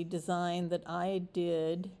a design that I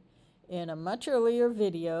did in a much earlier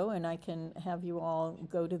video, and I can have you all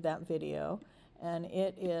go to that video. And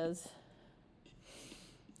it is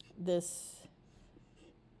this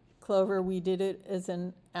clover. We did it as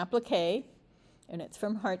an applique, and it's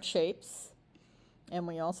from Heart Shapes. And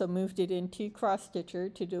we also moved it into cross stitcher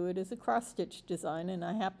to do it as a cross stitch design. And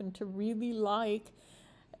I happen to really like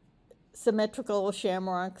symmetrical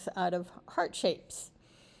shamrocks out of Heart Shapes.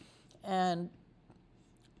 And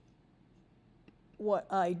what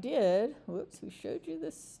I did, whoops, we showed you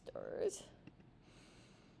the stars.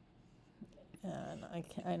 And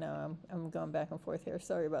I know I'm going back and forth here.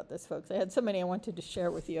 Sorry about this, folks. I had so many I wanted to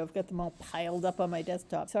share with you. I've got them all piled up on my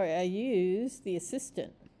desktop. Sorry, I used the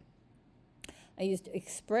assistant. I used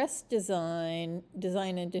Express Design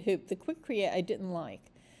into Hoop. The Quick Create I didn't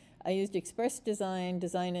like. I used Express Design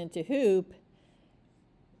into Hoop,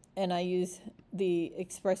 and I used the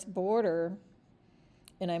Express Border,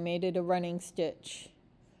 and I made it a running stitch.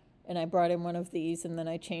 And I brought in one of these, and then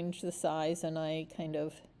I changed the size, and I kind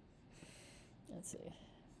of, let's see,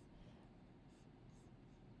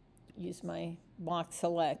 use my block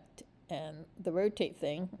select and the rotate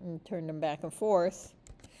thing and turn them back and forth.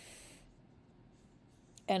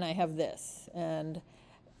 And I have this. And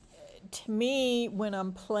to me, when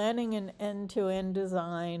I'm planning an end-to-end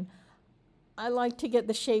design, I like to get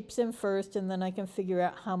the shapes in first, and then I can figure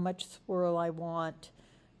out how much swirl I want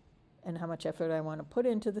and how much effort I want to put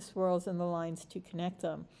into the swirls and the lines to connect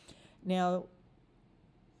them. Now,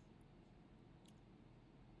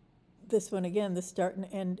 this one again, the start and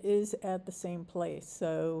end is at the same place,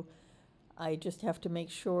 so I just have to make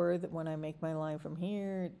sure that when I make my line from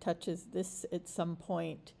here, it touches this at some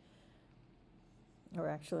point. Or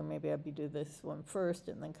actually, maybe I'd do this one first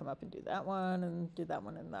and then come up and do that one and do that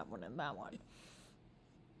one and that one and that one.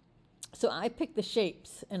 So I pick the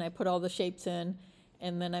shapes and I put all the shapes in,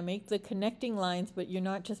 and then I make the connecting lines, but you're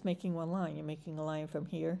not just making one line. You're making a line from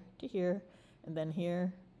here to here and then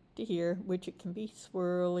here to here, which it can be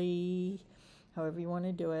swirly, however you want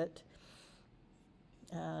to do it.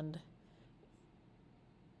 And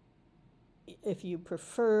if you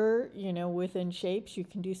prefer, you know, within shapes, you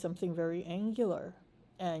can do something very angular.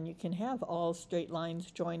 And you can have all straight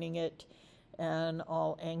lines joining it and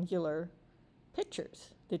all angular pictures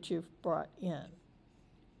that you've brought in.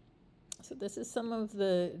 So this is some of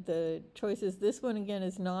the choices. This one, again,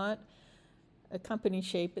 is not a company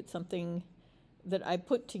shape. It's something that I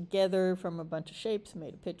put together from a bunch of shapes,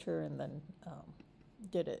 made a picture, and then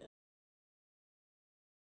did it.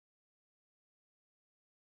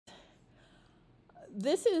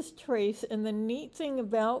 This is trace, and the neat thing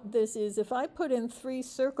about this is if I put in 3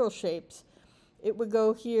 circle shapes, it would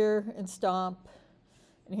go here and stop,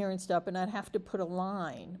 and here and stop, and I'd have to put a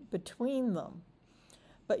line between them.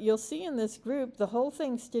 But you'll see in this group, the whole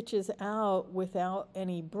thing stitches out without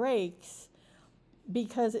any breaks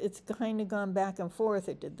because it's kind of gone back and forth.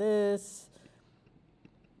 It did this,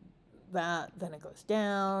 that, then it goes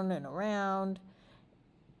down and around.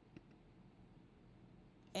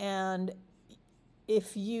 And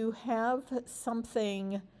if you have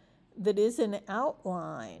something that is an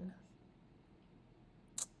outline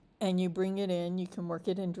and you bring it in, you can work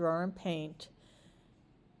it in Draw and Paint.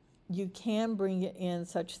 You can bring it in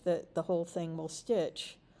such that the whole thing will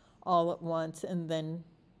stitch all at once, and then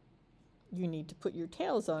you need to put your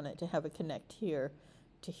tails on it to have it connect here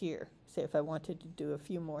to here. Say if I wanted to do a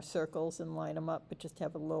few more circles and line them up, but just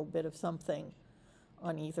have a little bit of something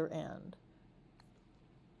on either end.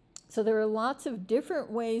 So there are lots of different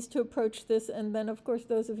ways to approach this, and then of course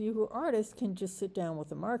those of you who are artists can just sit down with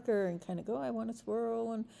a marker and kind of go, I want to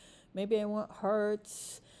swirl, and maybe I want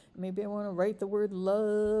hearts, maybe I want to write the word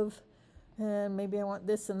love, and maybe I want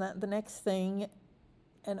this and that, the next thing,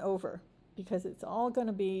 and over, because it's all going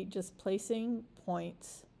to be just placing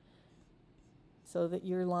points so that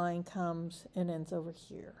your line comes and ends over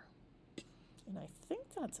here. And I think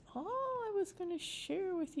that's all I was going to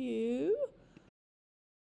share with you.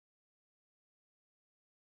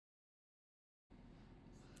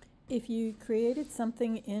 If you created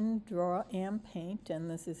something in Draw and Paint, and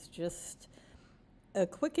this is just a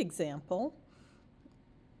quick example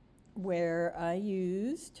where I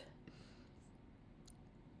used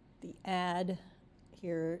the Add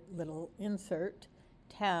here little insert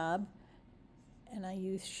tab, and I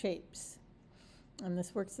use shapes. And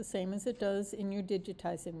this works the same as it does in your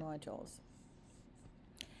digitizing modules.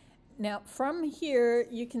 Now from here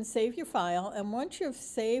you can save your file, and once you've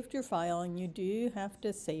saved your file, and you do have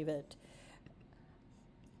to save it,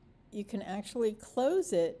 you can actually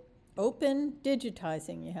close it, open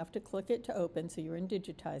digitizing. You have to click it to open, so you're in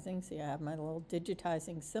digitizing. See, I have my little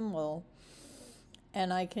digitizing symbol,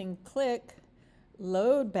 and I can click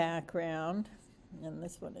load background, and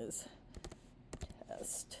this one is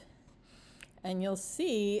test. And you'll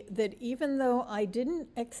see that even though I didn't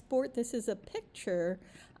export this as a picture,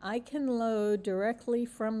 I can load directly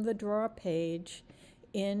from the draw page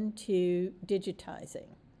into digitizing.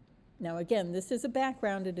 Now again, this is a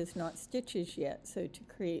background, it is not stitches yet. So to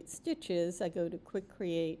create stitches, I go to Quick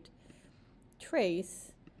Create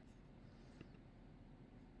Trace.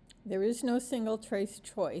 There is no single trace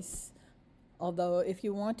choice, although if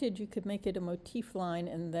you wanted, you could make it a motif line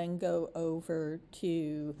and then go over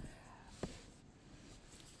to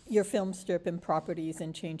your film strip and properties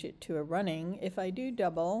and change it to a running. If I do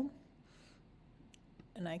double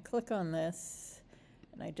and I click on this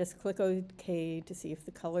and I just click OK to see if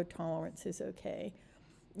the color tolerance is okay,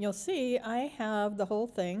 you'll see I have the whole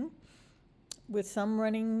thing with some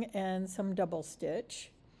running and some double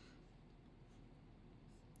stitch.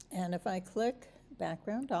 And if I click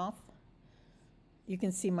background off, you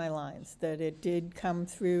can see my lines, that it did come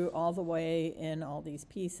through all the way in all these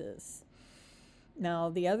pieces. Now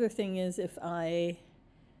the other thing is, if I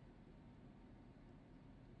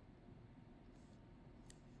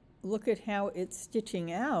look at how it's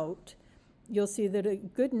stitching out, you'll see that a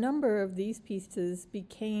good number of these pieces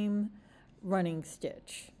became running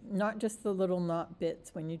stitch, not just the little knot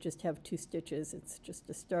bits when you just have 2 stitches, it's just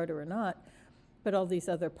a start or a knot, but all these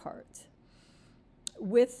other parts.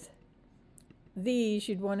 With these,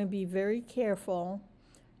 you'd want to be very careful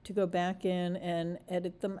to go back in and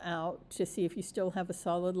edit them out to see if you still have a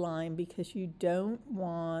solid line, because you don't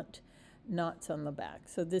want knots on the back.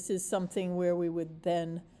 So this is something where we would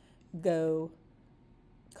then go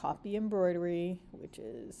copy embroidery, which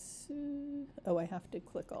is, oh, I have to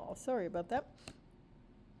click all, sorry about that.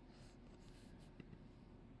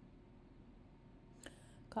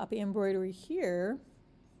 Copy embroidery here,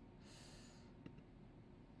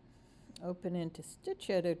 open into Stitch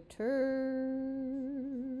Editor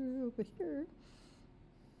over here.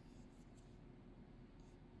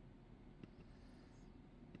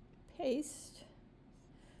 Paste,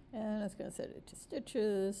 and it's going to set it to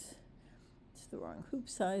stitches. It's the wrong hoop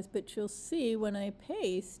size, but you'll see when I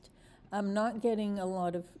paste, I'm not getting a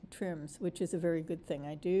lot of trims, which is a very good thing.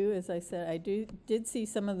 I do, as I said, I did see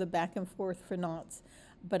some of the back and forth for knots,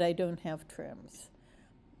 but I don't have trims.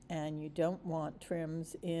 And you don't want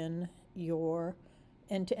trims in your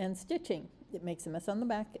end-to-end stitching. It makes a mess on the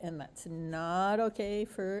back, and that's not okay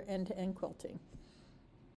for end-to-end quilting.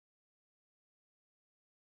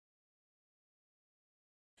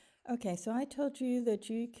 Okay, so I told you that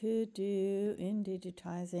you could do in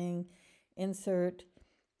digitizing, insert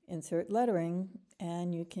lettering,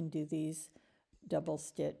 and you can do these double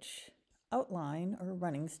stitch outline or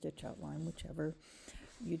running stitch outline, whichever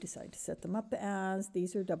you decide to set them up as.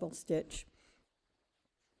 These are double stitch.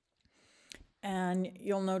 And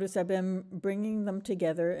you'll notice I've been bringing them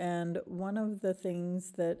together, and one of the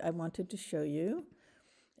things that I wanted to show you,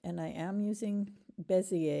 and I am using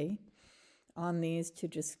bezier on these to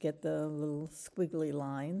just get the little squiggly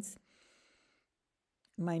lines.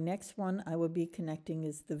 My next one I will be connecting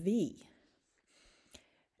is the V.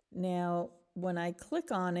 Now, when I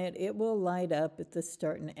click on it, it will light up at the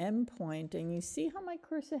start and end point, and you see how my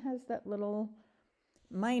cursor has that little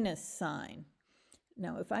minus sign.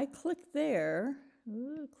 Now, if I click there,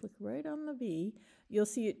 click right on the V, you'll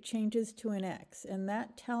see it changes to an X, and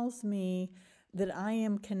that tells me that I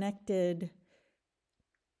am connected,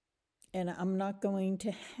 and I'm not going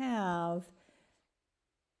to have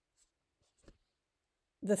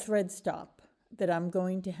the thread stop, that I'm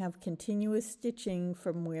going to have continuous stitching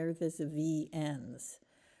from where this V ends.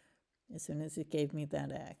 As soon as it gave me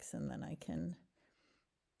that X, and then I can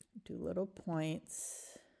do little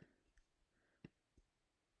points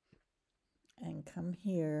and come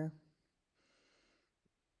here.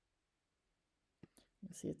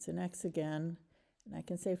 You'll see it's an X again, and I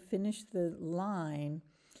can say finish the line,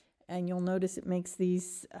 and you'll notice it makes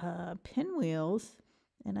these pinwheels,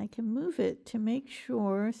 and I can move it to make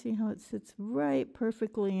sure, see how it sits right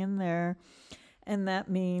perfectly in there, and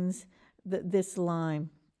that means that this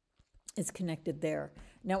line is connected there.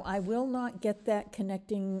 Now, I will not get that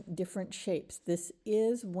connecting different shapes. This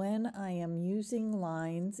is when I am using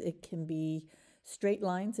lines. It can be straight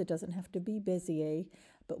lines. It doesn't have to be bezier.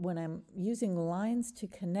 But when I'm using lines to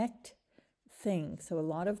connect things, so a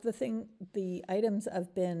lot of the items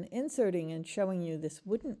I've been inserting and showing you this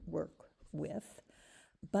wouldn't work with,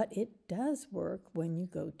 but it does work when you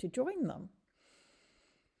go to join them.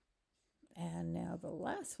 And now the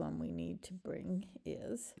last one we need to bring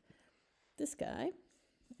is this guy,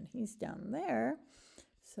 and he's down there.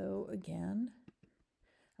 So again,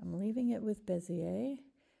 I'm leaving it with bezier.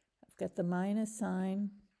 I've got the minus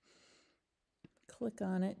sign, click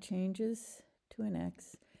on it, changes to an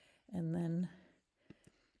X, and then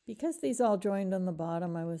because these all joined on the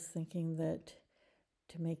bottom, I was thinking that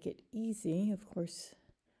to make it easy, of course,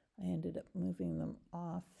 I ended up moving them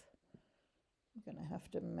off. I'm gonna have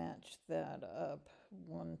to match that up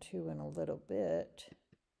 1, 2 in a little bit.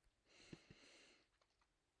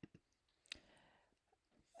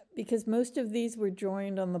 Because most of these were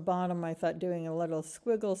joined on the bottom, I thought doing a little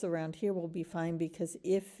squiggles around here will be fine, because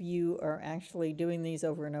if you are actually doing these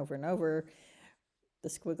over and over and over, the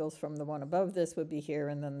squiggles from the one above this would be here,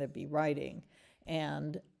 and then there'd be writing.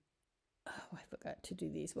 And, oh, I forgot to do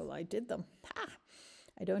these while I did them. Ha!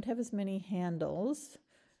 I don't have as many handles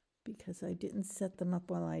because I didn't set them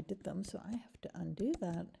up while I did them, so I have to undo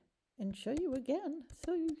that and show you again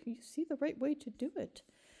so you see the right way to do it.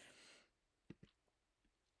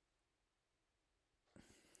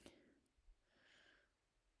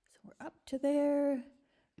 We're up to there.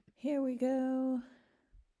 Here we go.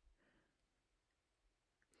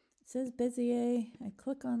 It says bezier. I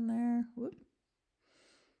click on there. Whoop.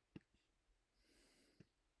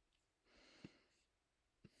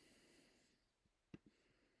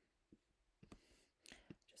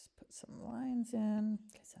 Just put some lines in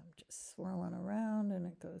because I'm just swirling around and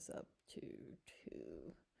it goes up to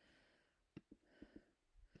 2.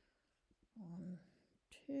 1,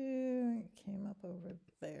 2, it came up over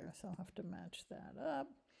there, so I'll have to match that up.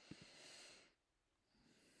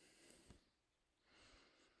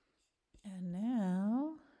 And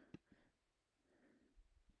now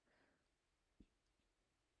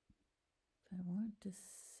if I want to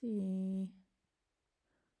see,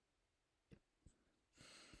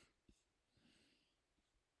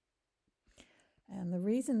 and the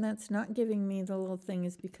reason that's not giving me the little thing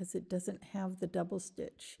is because it doesn't have the double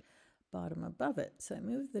stitch bottom above it. So I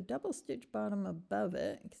move the double stitch bottom above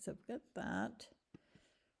it because I've got that.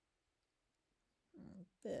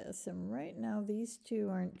 This, and right now these two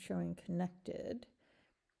aren't showing connected.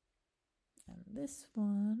 And this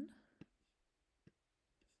one,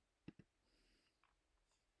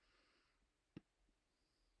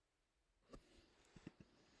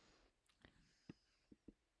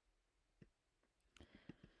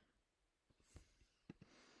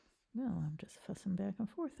 well, I'm just fussing back and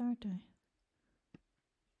forth, aren't I?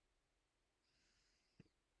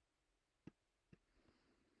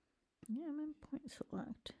 Yeah, I'm in point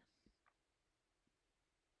select.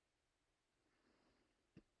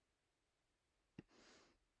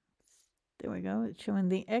 There we go. It's showing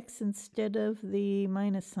the X instead of the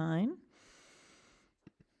minus sign.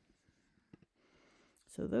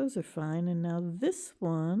 So those are fine. And now this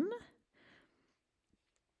one,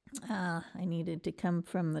 I needed to come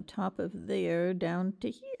from the top of there down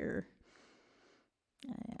to here.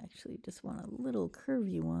 I actually just want a little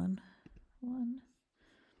curvy one.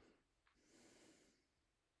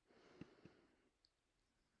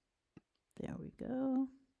 There we go.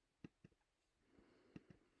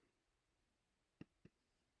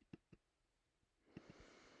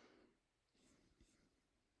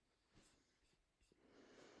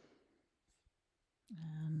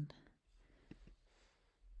 And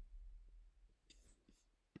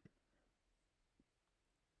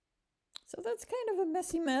so that's kind of a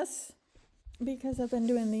messy mess because I've been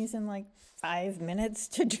doing these in like 5 minutes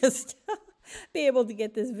to just be able to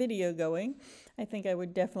get this video going. I think I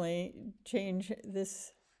would definitely change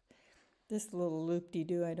this little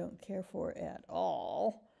loop-de-doo I don't care for at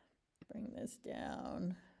all. Bring this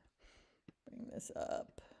down, bring this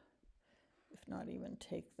up, if not even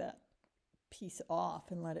take that piece off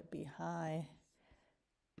and let it be high.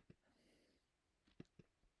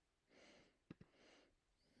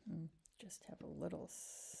 And just have a little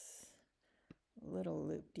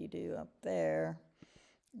loop-de-doo up there,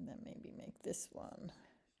 and then maybe make this one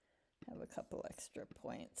have a couple extra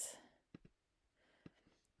points.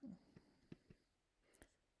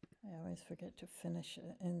 I always forget to finish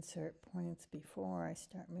insert points before I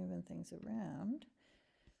start moving things around.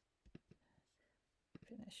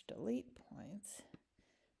 Finish delete points.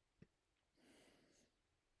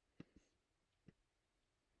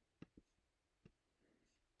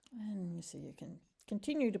 And you see you can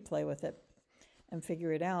continue to play with it and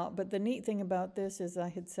figure it out. But the neat thing about this is I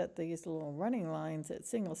had set these little running lines at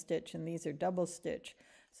single stitch and these are double stitch.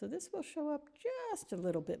 So this will show up just a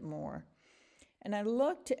little bit more. And I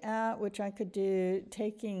looked at, which I could do,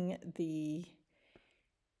 taking the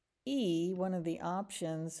E, one of the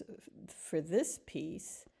options for this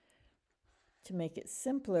piece, to make it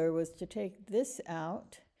simpler was to take this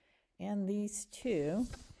out and these two.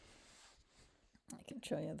 I can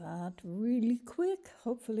show you that really quick,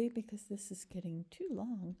 hopefully, because this is getting too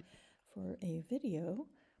long for a video.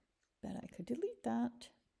 But I could delete that,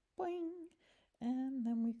 boing, and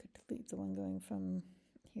then we could delete the one going from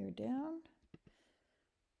here down.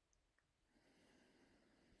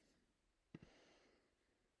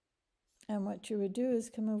 And what you would do is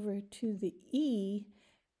come over to the E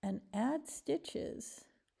and add stitches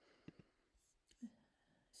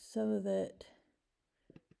so that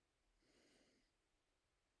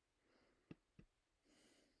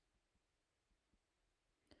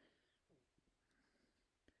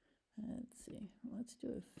let's see, let's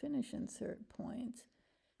do a finish insert points.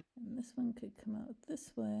 And this one could come out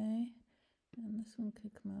this way, and this one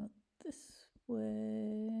could come out this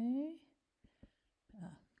way.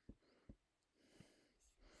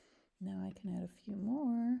 Now I can add a few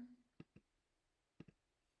more.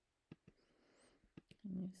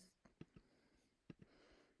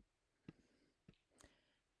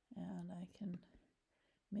 And I can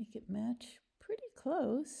make it match pretty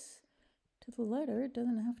close to the letter. It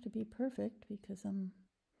doesn't have to be perfect because it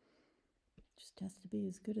just has to be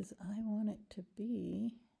as good as I want it to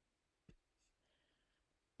be.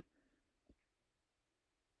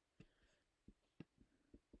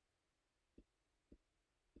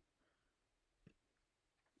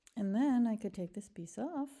 And then I could take this piece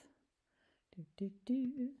off Do, do,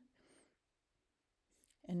 do.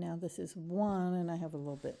 And now this is 1, and I have a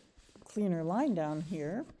little bit cleaner line down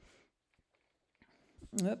here.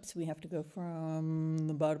 Oops, we have to go from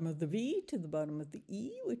the bottom of the V to the bottom of the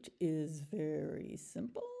E, which is very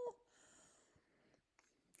simple.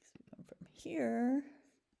 So we go from here,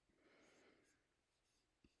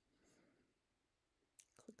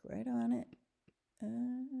 click right on it.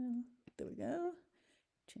 There we go.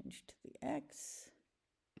 Change to the X.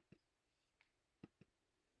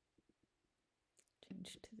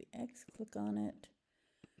 Change to the X, click on it.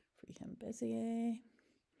 Freehand Bezier.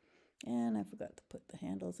 And I forgot to put the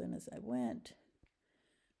handles in as I went,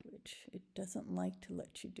 which it doesn't like to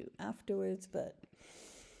let you do afterwards, but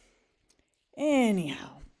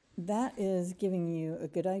anyhow, that is giving you a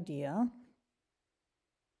good idea.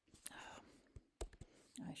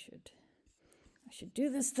 I should do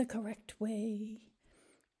this the correct way.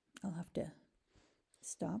 I'll have to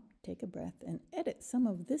stop, take a breath, and edit some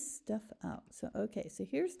of this stuff out. So, okay, so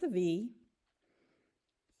here's the V.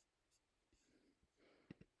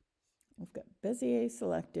 We've got Bezier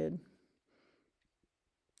selected.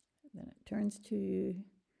 Then it turns to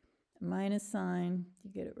a minus sign.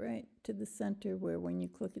 You get it right to the center where when you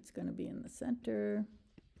click it's going to be in the center.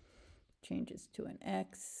 Changes to an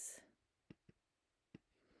X.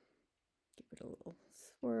 Give it a little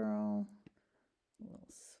swirl. A little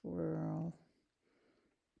swirl.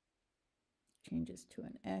 Changes to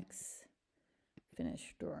an X.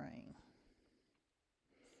 Finish drawing.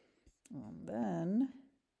 And then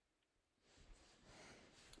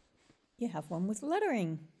you have one with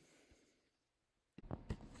lettering.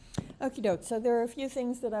 Okie doke, so there are a few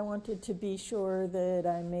things that I wanted to be sure that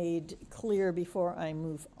I made clear before I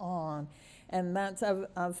move on. And that's,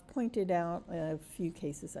 I've pointed out a few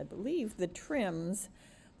cases, I believe, the trims,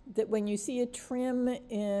 that when you see a trim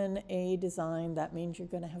in a design, that means you're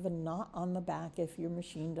going to have a knot on the back if your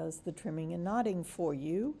machine does the trimming and knotting for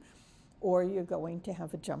you, or you're going to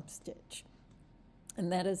have a jump stitch. And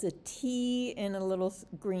that is a T in a little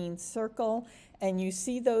green circle, and you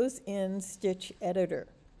see those in Stitch Editor.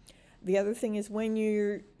 The other thing is when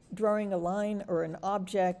you're drawing a line or an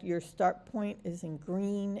object, your start point is in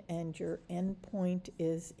green and your end point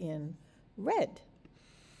is in red.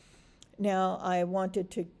 Now, I wanted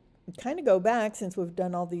to kind of go back, since we've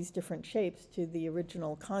done all these different shapes, to the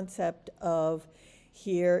original concept of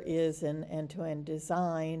here is an end-to-end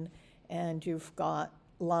design, and you've got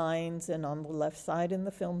lines, and on the left side in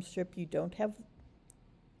the film strip you don't have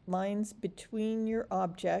lines between your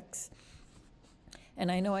objects.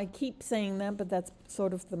 And I know I keep saying that, but that's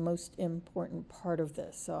sort of the most important part of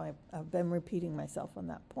this, so I've been repeating myself on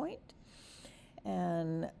that point.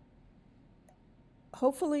 And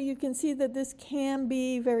hopefully you can see that this can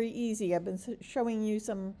be very easy. I've been showing you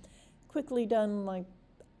some quickly done like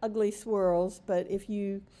ugly swirls, but if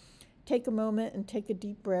you take a moment and take a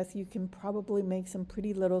deep breath, you can probably make some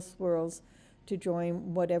pretty little swirls to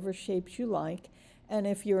join whatever shapes you like. And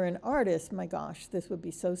if you're an artist, my gosh, this would be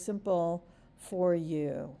so simple for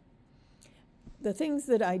you. The things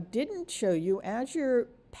that I didn't show you, as you're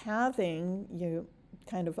pathing, you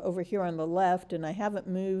kind of over here on the left, and I haven't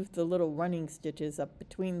moved the little running stitches up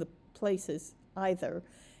between the places either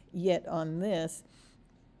yet on this,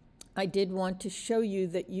 I did want to show you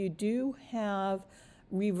that you do have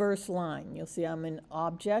reverse line. You'll see I'm an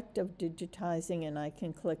object of digitizing, and I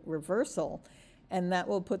can click reversal, and that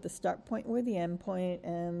will put the start point where the end point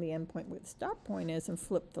and the end point where the start point is and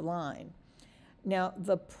flip the line. Now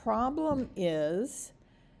the problem is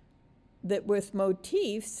that with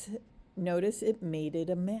motifs, notice it made it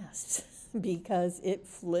a mess because it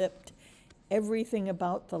flipped everything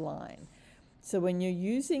about the line. So when you're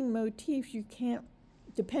using motifs, you can't,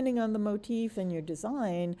 depending on the motif and your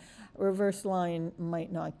design, reverse line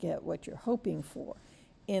might not get what you're hoping for.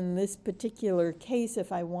 In this particular case,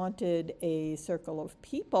 if I wanted a circle of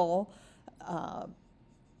people,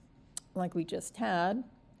 like we just had,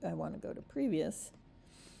 I want to go to previous,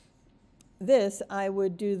 this, I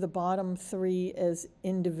would do the bottom 3 as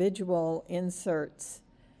individual inserts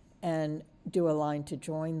and do a line to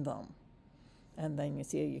join them. And then you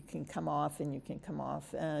see you can come off and you can come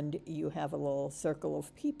off, and you have a little circle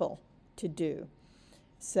of people to do.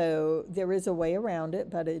 So there is a way around it,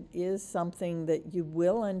 but it is something that you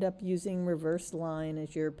will end up using reverse line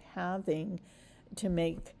as you're pathing to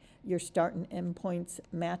make your start and end points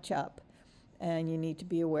match up. And you need to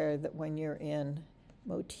be aware that when you're in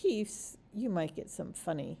motifs, you might get some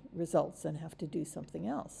funny results and have to do something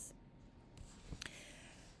else.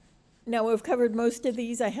 Now we've covered most of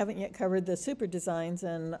these. I haven't yet covered the super designs,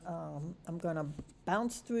 and I'm going to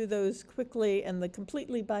bounce through those quickly. And the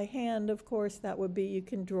completely by hand, of course, that would be you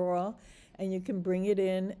can draw and you can bring it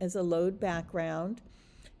in as a load background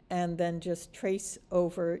and then just trace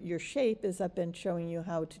over your shape as I've been showing you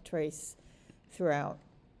how to trace throughout.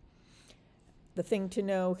 The thing to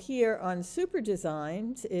know here on super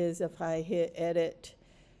designs is if I hit edit,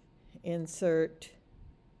 insert,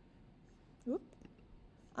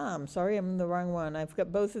 I'm sorry, I'm the wrong one. I've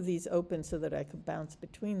got both of these open so that I could bounce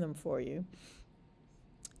between them for you.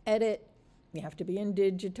 Edit, you have to be in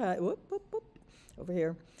over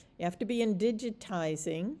here. You have to be in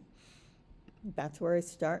digitizing. That's where I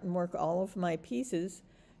start and work all of my pieces.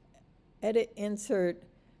 Edit, insert,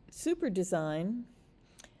 super design.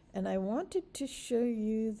 And I wanted to show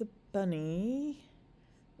you the bunny.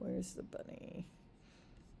 Where's the bunny?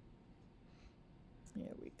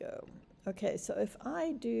 Here we go. Okay, so if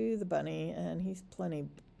I do the bunny, and he's plenty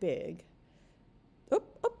big.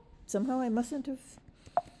 Somehow I mustn't have.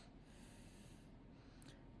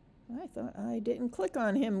 I thought I didn't click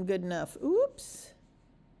on him good enough. Oops.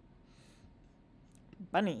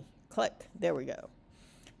 Bunny, click, there we go.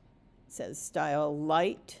 It says style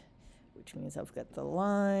light, which means I've got the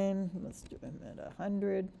line. Let's do him at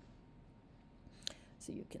 100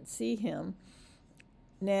 so you can see him.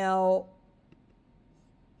 Now,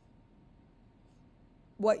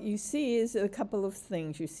 what you see is a couple of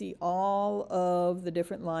things. You see all of the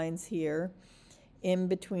different lines here in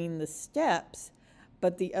between the steps,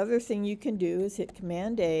 but the other thing you can do is hit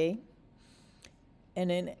Command A,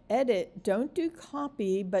 and in edit, don't do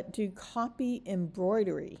copy, but do copy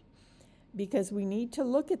embroidery, because we need to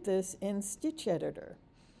look at this in Stitch Editor.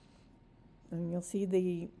 And you'll see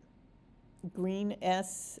the green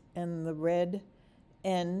S and the red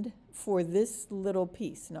end for this little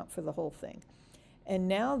piece, not for the whole thing. And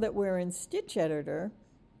now that we're in Stitch Editor,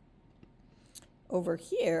 over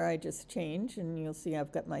here I just change, and you'll see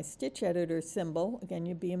I've got my Stitch Editor symbol. Again,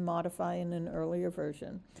 you'd be in Modify in an earlier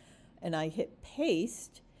version. And I hit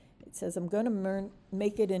Paste. It says I'm going to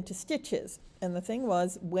make it into stitches. And the thing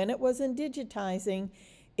was, when it was in digitizing,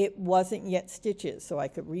 it wasn't yet stitches. So I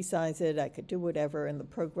could resize it, I could do whatever, and the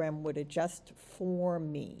program would adjust for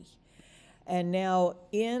me. And now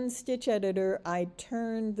in Stitch Editor, I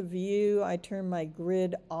turned the view, I turned my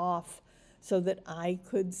grid off so that I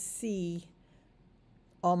could see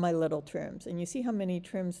all my little trims. And you see how many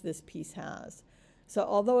trims this piece has. So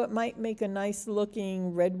although it might make a nice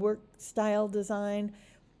looking redwork style design,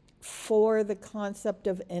 for the concept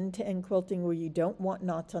of end-to-end quilting where you don't want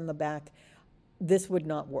knots on the back, this would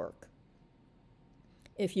not work.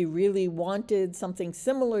 If you really wanted something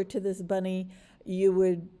similar to this bunny, you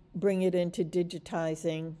would bring it into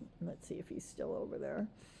digitizing. Let's see if he's still over there.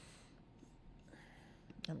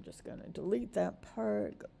 I'm just going to delete that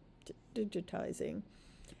part, go to digitizing.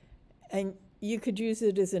 And you could use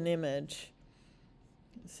it as an image.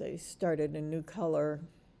 Say, started a new color.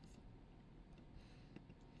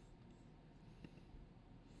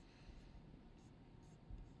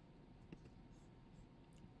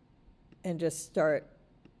 And just start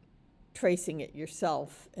tracing it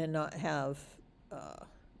yourself and not have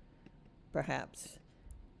perhaps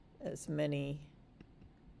as many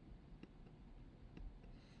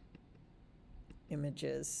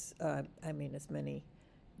images, as many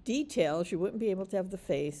details. You wouldn't be able to have the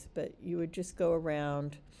face, but you would just go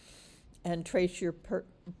around and trace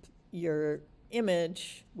your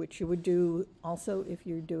image, which you would do also if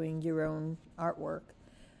you're doing your own artwork,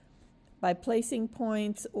 by placing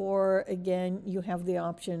points, or again, you have the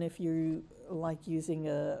option if you like using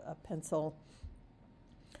a pencil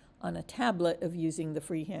on a tablet of using the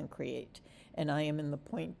freehand create. And I am in the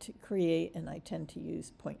point create, and I tend to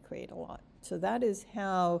use point create a lot. So that is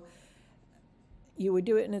how you would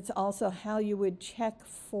do it, and it's also how you would check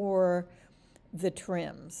for the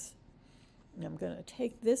trims. And I'm going to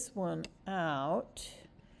take this one out.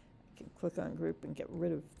 I can click on group and get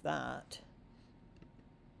rid of that.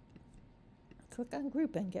 Click on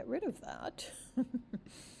group and get rid of that.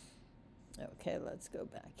 Okay, let's go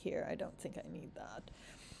back here. I don't think I need that.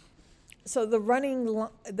 So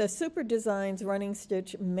the super designs running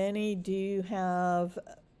stitch, many do have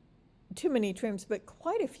too many trims, but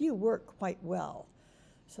quite a few work quite well.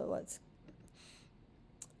 So let's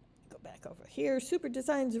go back over here. Super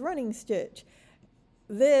designs running stitch.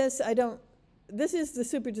 This is the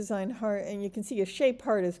super design heart, and you can see a shape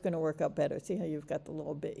heart is going to work out better. See how you've got the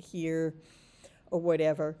little bit here or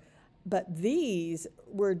whatever. But these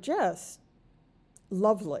were just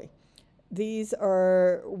lovely. These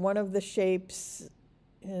are one of the shapes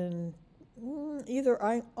in either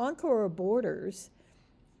Encore or Borders.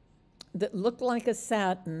 that looked like a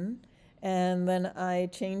satin, and then I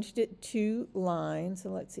changed it to lines. So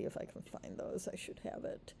let's see if I can find those. I should have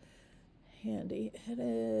it handy.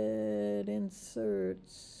 Edit, insert,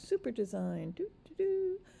 super design. Doo, doo,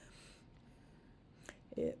 doo.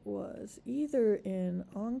 It was either in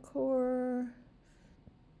Encore.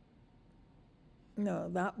 No,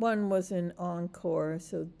 that one was in Encore.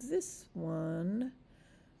 So this one,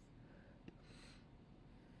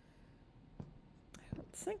 I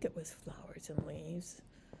don't think it was Flowers and Leaves.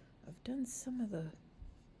 I've done some of the,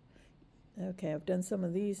 okay, I've done some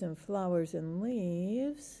of these in Flowers and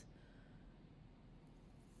Leaves.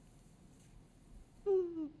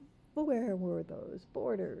 Ooh, where were those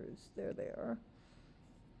borders? There they are.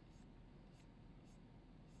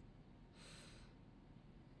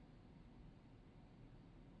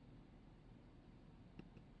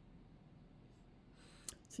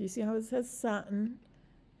 So you see how it says satin,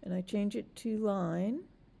 and I change it to line,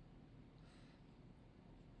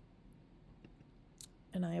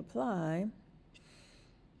 and I apply,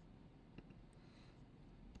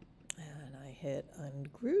 and I hit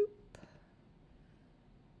ungroup.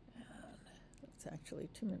 It's actually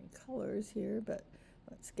too many colors here, but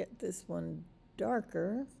let's get this one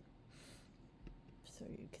darker so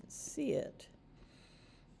you can see it.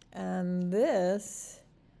 And this,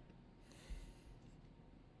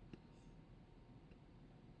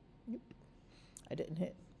 I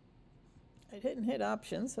didn't hit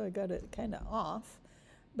options, so I got it kind of off.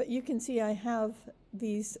 But you can see I have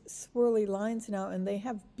these swirly lines now, and they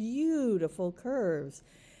have beautiful curves.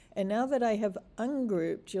 And now that I have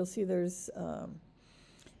ungrouped, you'll see there's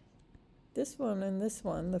this one and this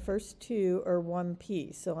one. The first two are one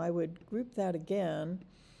piece. So I would group that again,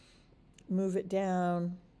 move it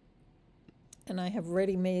down, and I have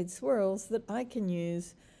ready-made swirls that I can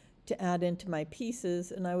use to add into my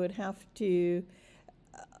pieces. And I would have to,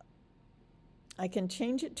 I can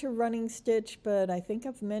change it to running stitch, but I think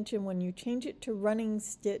I've mentioned when you change it to running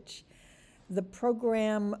stitch, the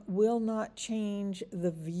program will not change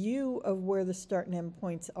the view of where the start and end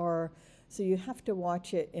points are, so you have to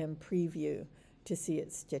watch it in preview to see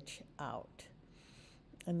it stitch out.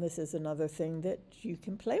 And this is another thing that you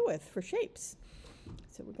can play with for shapes.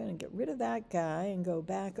 So we're going to get rid of that guy and go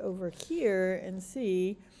back over here and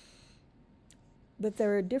see that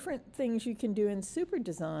there are different things you can do in Super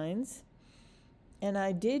Designs. And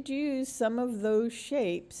I did use some of those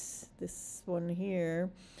shapes, this one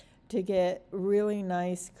here, to get really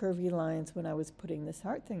nice curvy lines when I was putting this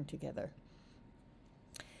heart thing together.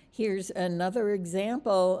 Here's another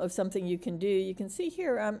example of something you can do. You can see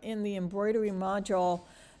here I'm in the embroidery module.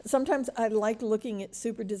 Sometimes I like looking at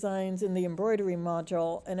Super Designs in the embroidery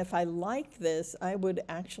module, and if I like this, I would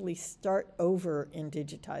actually start over in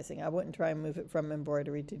digitizing. I wouldn't try and move it from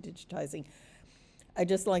embroidery to digitizing. I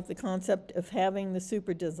just like the concept of having the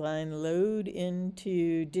Super Design load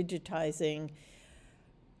into digitizing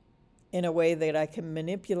in a way that I can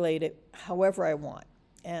manipulate it however I want.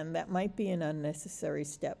 And that might be an unnecessary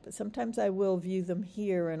step, but sometimes I will view them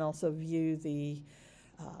here and also view the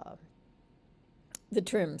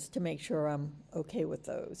trims to make sure I'm okay with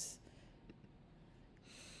those.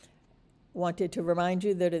 Wanted to remind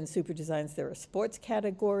you that in Super Designs there are sports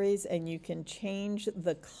categories, and you can change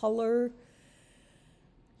the color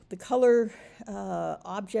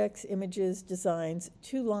objects, images, designs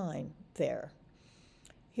to line there.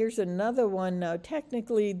 Here's another one. Now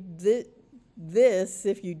technically this,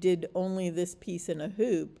 if you did only this piece in a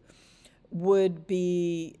hoop, would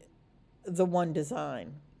be the one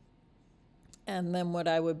design. And then what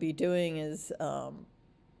I would be doing is,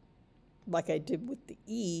 like I did with the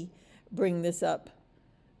E, bring this up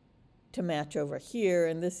to match over here.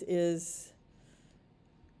 And this is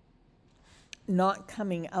not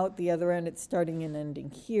coming out the other end. It's starting and ending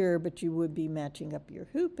here, but you would be matching up your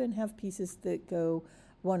hoop and have pieces that go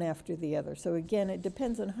one after the other. So again, it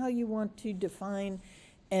depends on how you want to define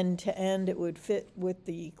end to end. It would fit with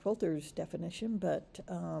the quilter's definition, but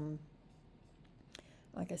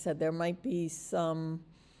like I said, there might be some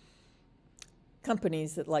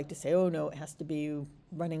companies that like to say, oh no, it has to be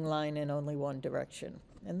running line in only one direction,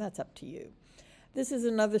 and that's up to you. This is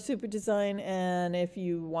another Super Design, and if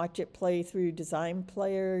you watch it play through Design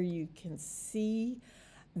Player, you can see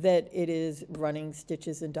that it is running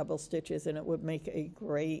stitches and double stitches, and it would make a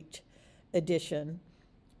great addition.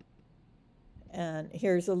 And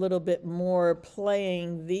here's a little bit more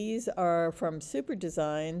playing. These are from Super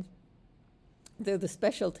Design. They're the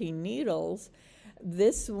specialty needles.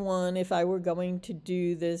 This one, if I were going to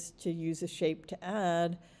do this to use a shape to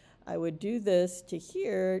add, I would do this to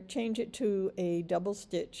here, change it to a double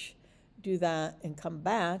stitch do that and come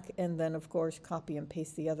back, and then of course copy and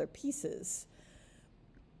paste the other pieces.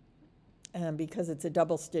 And because it's a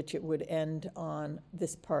double stitch, it would end on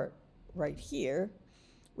this part right here,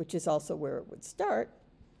 which is also where it would start.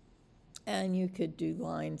 And you could do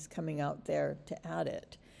lines coming out there to add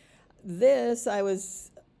it. This, I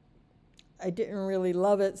didn't really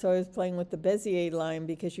love it, so I was playing with the bezier line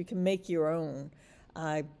because you can make your own.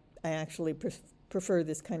 I actually prefer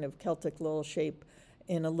this kind of Celtic little shape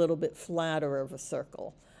in a little bit flatter of a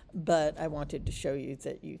circle, but I wanted to show you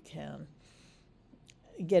that you can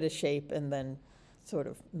get a shape and then sort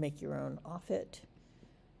of make your own off it.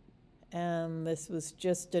 And this was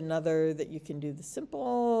just another that you can do the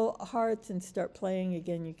simple hearts and start playing.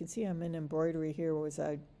 Again, you can see I'm in embroidery here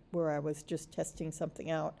where I was just testing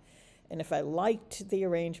something out. And if I liked the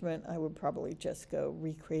arrangement, I would probably just go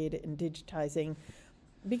recreate it in Digitizing,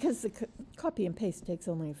 because the copy and paste takes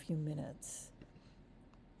only a few minutes.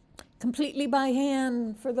 Completely by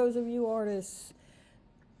hand for those of you artists.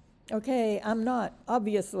 Okay, I'm not,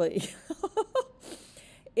 obviously.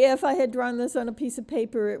 If I had drawn this on a piece of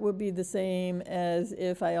paper, it would be the same as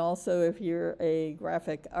if I also, if you're a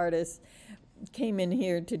graphic artist, came in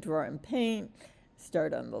here to draw and paint,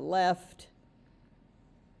 start on the left,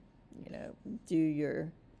 you know, do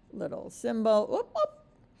your little symbol. Whoop, whoop.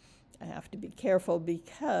 I have to be careful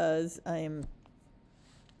because in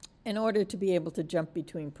order to be able to jump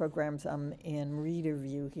between programs, I'm in reader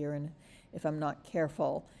view here, and if I'm not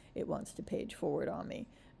careful, it wants to page forward on me.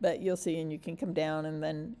 But you'll see, and you can come down and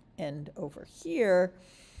then end over here.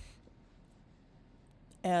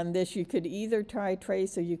 And this you could either try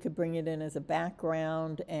trace, or you could bring it in as a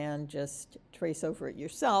background and just trace over it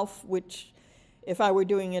yourself, which if I were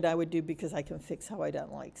doing it, I would do, because I can fix how I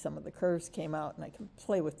don't like some of the curves came out, and I can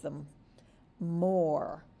play with them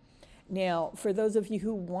more. Now, for those of you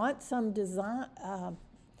who want some design,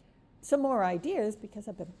 some more ideas, because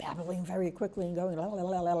I've been babbling very quickly and going la la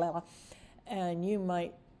la la la, and you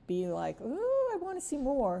might be like, oh, I want to see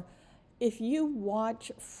more. If you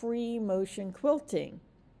watch free motion quilting,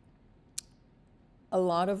 a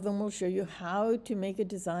lot of them will show you how to make a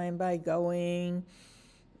design by going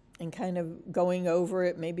and kind of going over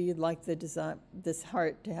it. Maybe you'd like the design, this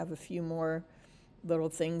heart, to have a few more little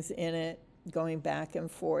things in it, going back and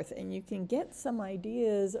forth, and you can get some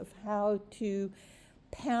ideas of how to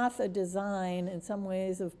path a design in some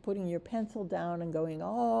ways of putting your pencil down and going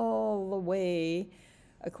all the way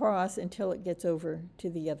across until it gets over to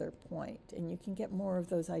the other point. And you can get more of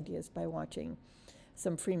those ideas by watching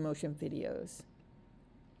some free motion videos.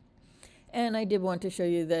 And I did want to show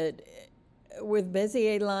you that with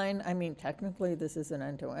bezier line, I mean, technically this is an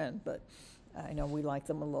end-to-end, but I know we like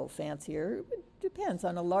them a little fancier. It depends.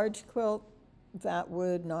 On a large quilt, that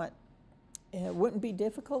would not, it wouldn't be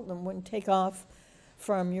difficult and wouldn't take off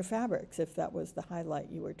from your fabrics if that was the highlight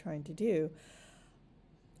you were trying to do.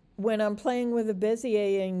 When I'm playing with a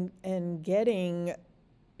bezier and getting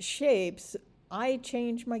shapes, I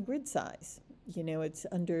change my grid size. You know, it's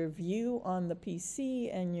under view on the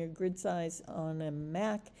PC, and your grid size on a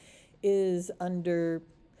Mac is under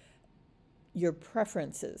your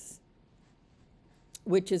preferences,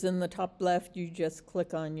 which is in the top left. You just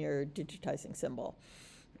click on your digitizing symbol.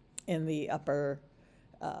 In the upper,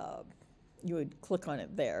 you would click on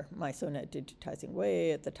it there, My Sonnet Digitizing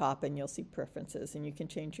way at the top, and you'll see preferences, and you can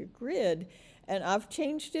change your grid. And I've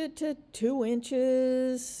changed it to 2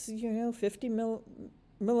 inches, you know, 50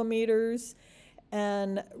 millimeters,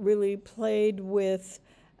 and really played with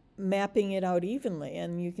mapping it out evenly.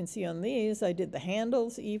 And you can see on these, I did the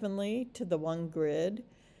handles evenly to the one grid,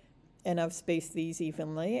 and I've spaced these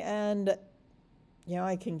evenly. And, you know,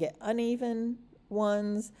 I can get uneven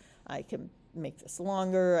ones. I can make this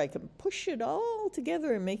longer. I can push it all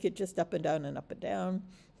together and make it just up and down and up and down,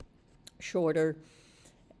 shorter.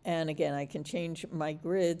 And again, I can change my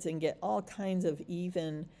grids and get all kinds of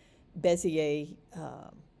even bezier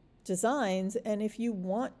designs. And if you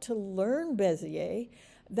want to learn bezier,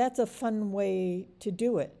 that's a fun way to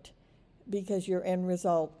do it, because your end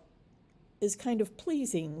result is kind of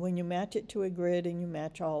pleasing when you match it to a grid and you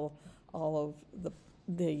match all of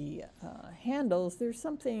the handles. There's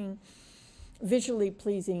something visually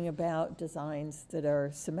pleasing about designs that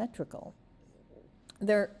are symmetrical.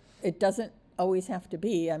 It doesn't always have to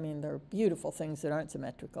be. I mean, there are beautiful things that aren't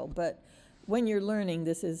symmetrical, but when you're learning,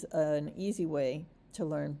 this is an easy way to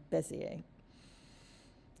learn bezier.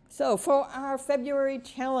 So for our February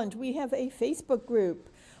challenge, we have a Facebook group.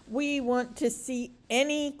 We want to see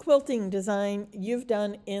any quilting design you've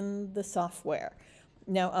done in the software.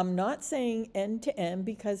 Now, I'm not saying end-to-end,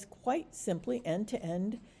 because quite simply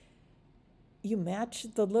end-to-end, you match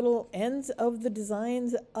the little ends of the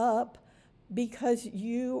designs up because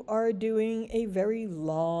you are doing a very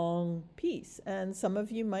long piece. And some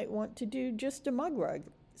of you might want to do just a mug rug.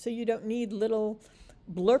 So you don't need little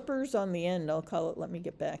blurpers on the end, I'll call it. Let me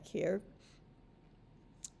get back here.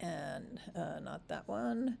 And not that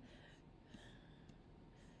one.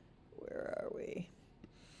 Where are we?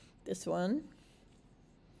 This one.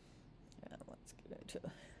 Let's get into.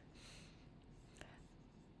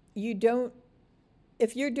 You don't,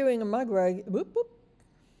 if you're doing a mug rug, whoop, whoop.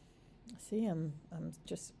 See, I'm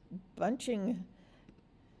just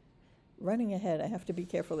running ahead. I have to be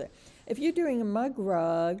careful there. If you're doing a mug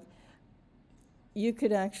rug, you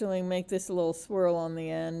could actually make this a little swirl on the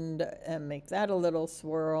end and make that a little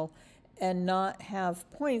swirl and not have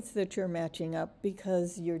points that you're matching up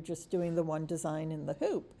because you're just doing the one design in the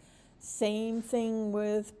hoop. Same thing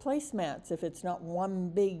with placemats. If it's not one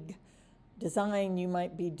big design, you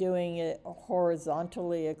might be doing it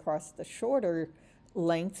horizontally across the shorter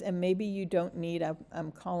length, and maybe you don't need,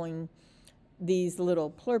 I'm calling these little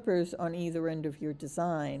plurpers on either end of your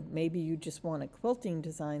design. Maybe you just want a quilting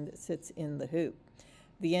design that sits in the hoop.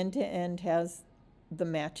 The end to end has the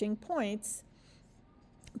matching points,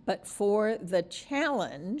 but for the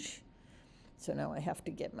challenge, so now I have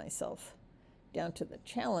to get myself down to the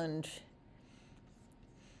challenge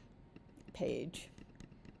page,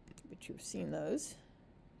 but you've seen those.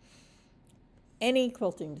 Any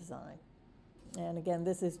quilting design. And again,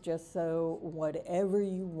 this is just so whatever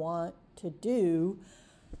you want to do,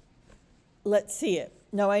 let's see it.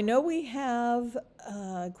 Now I know we have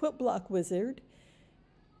Quilt Block Wizard,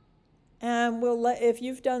 and we'll let, if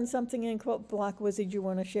you've done something in Quilt Block Wizard you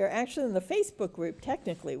want to share, actually in the Facebook group,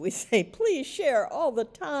 technically, we say, please share all the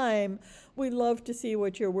time. We love to see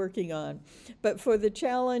what you're working on. But for the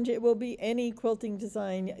challenge, it will be any quilting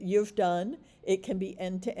design you've done. It can be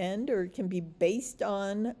end to end, or it can be based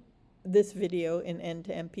on this video in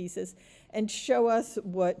end-to-end pieces, and show us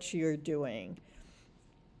what you're doing.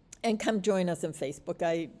 And come join us on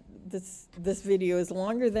Facebook. This video is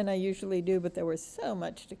longer than I usually do, but there was so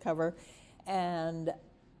much to cover. And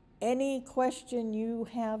any question you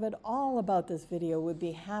have at all about this video, would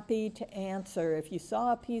be happy to answer. If you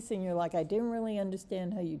saw a piece and you're like, I didn't really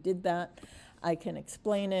understand how you did that, I can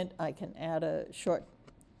explain it. I can add a short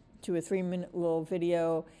 2 or 3 minute little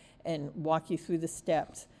video and walk you through the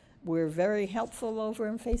steps. We're very helpful over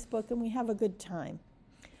on Facebook, and we have a good time.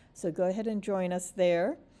 So go ahead and join us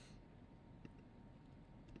there.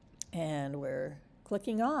 And we're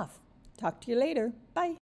clicking off. Talk to you later. Bye.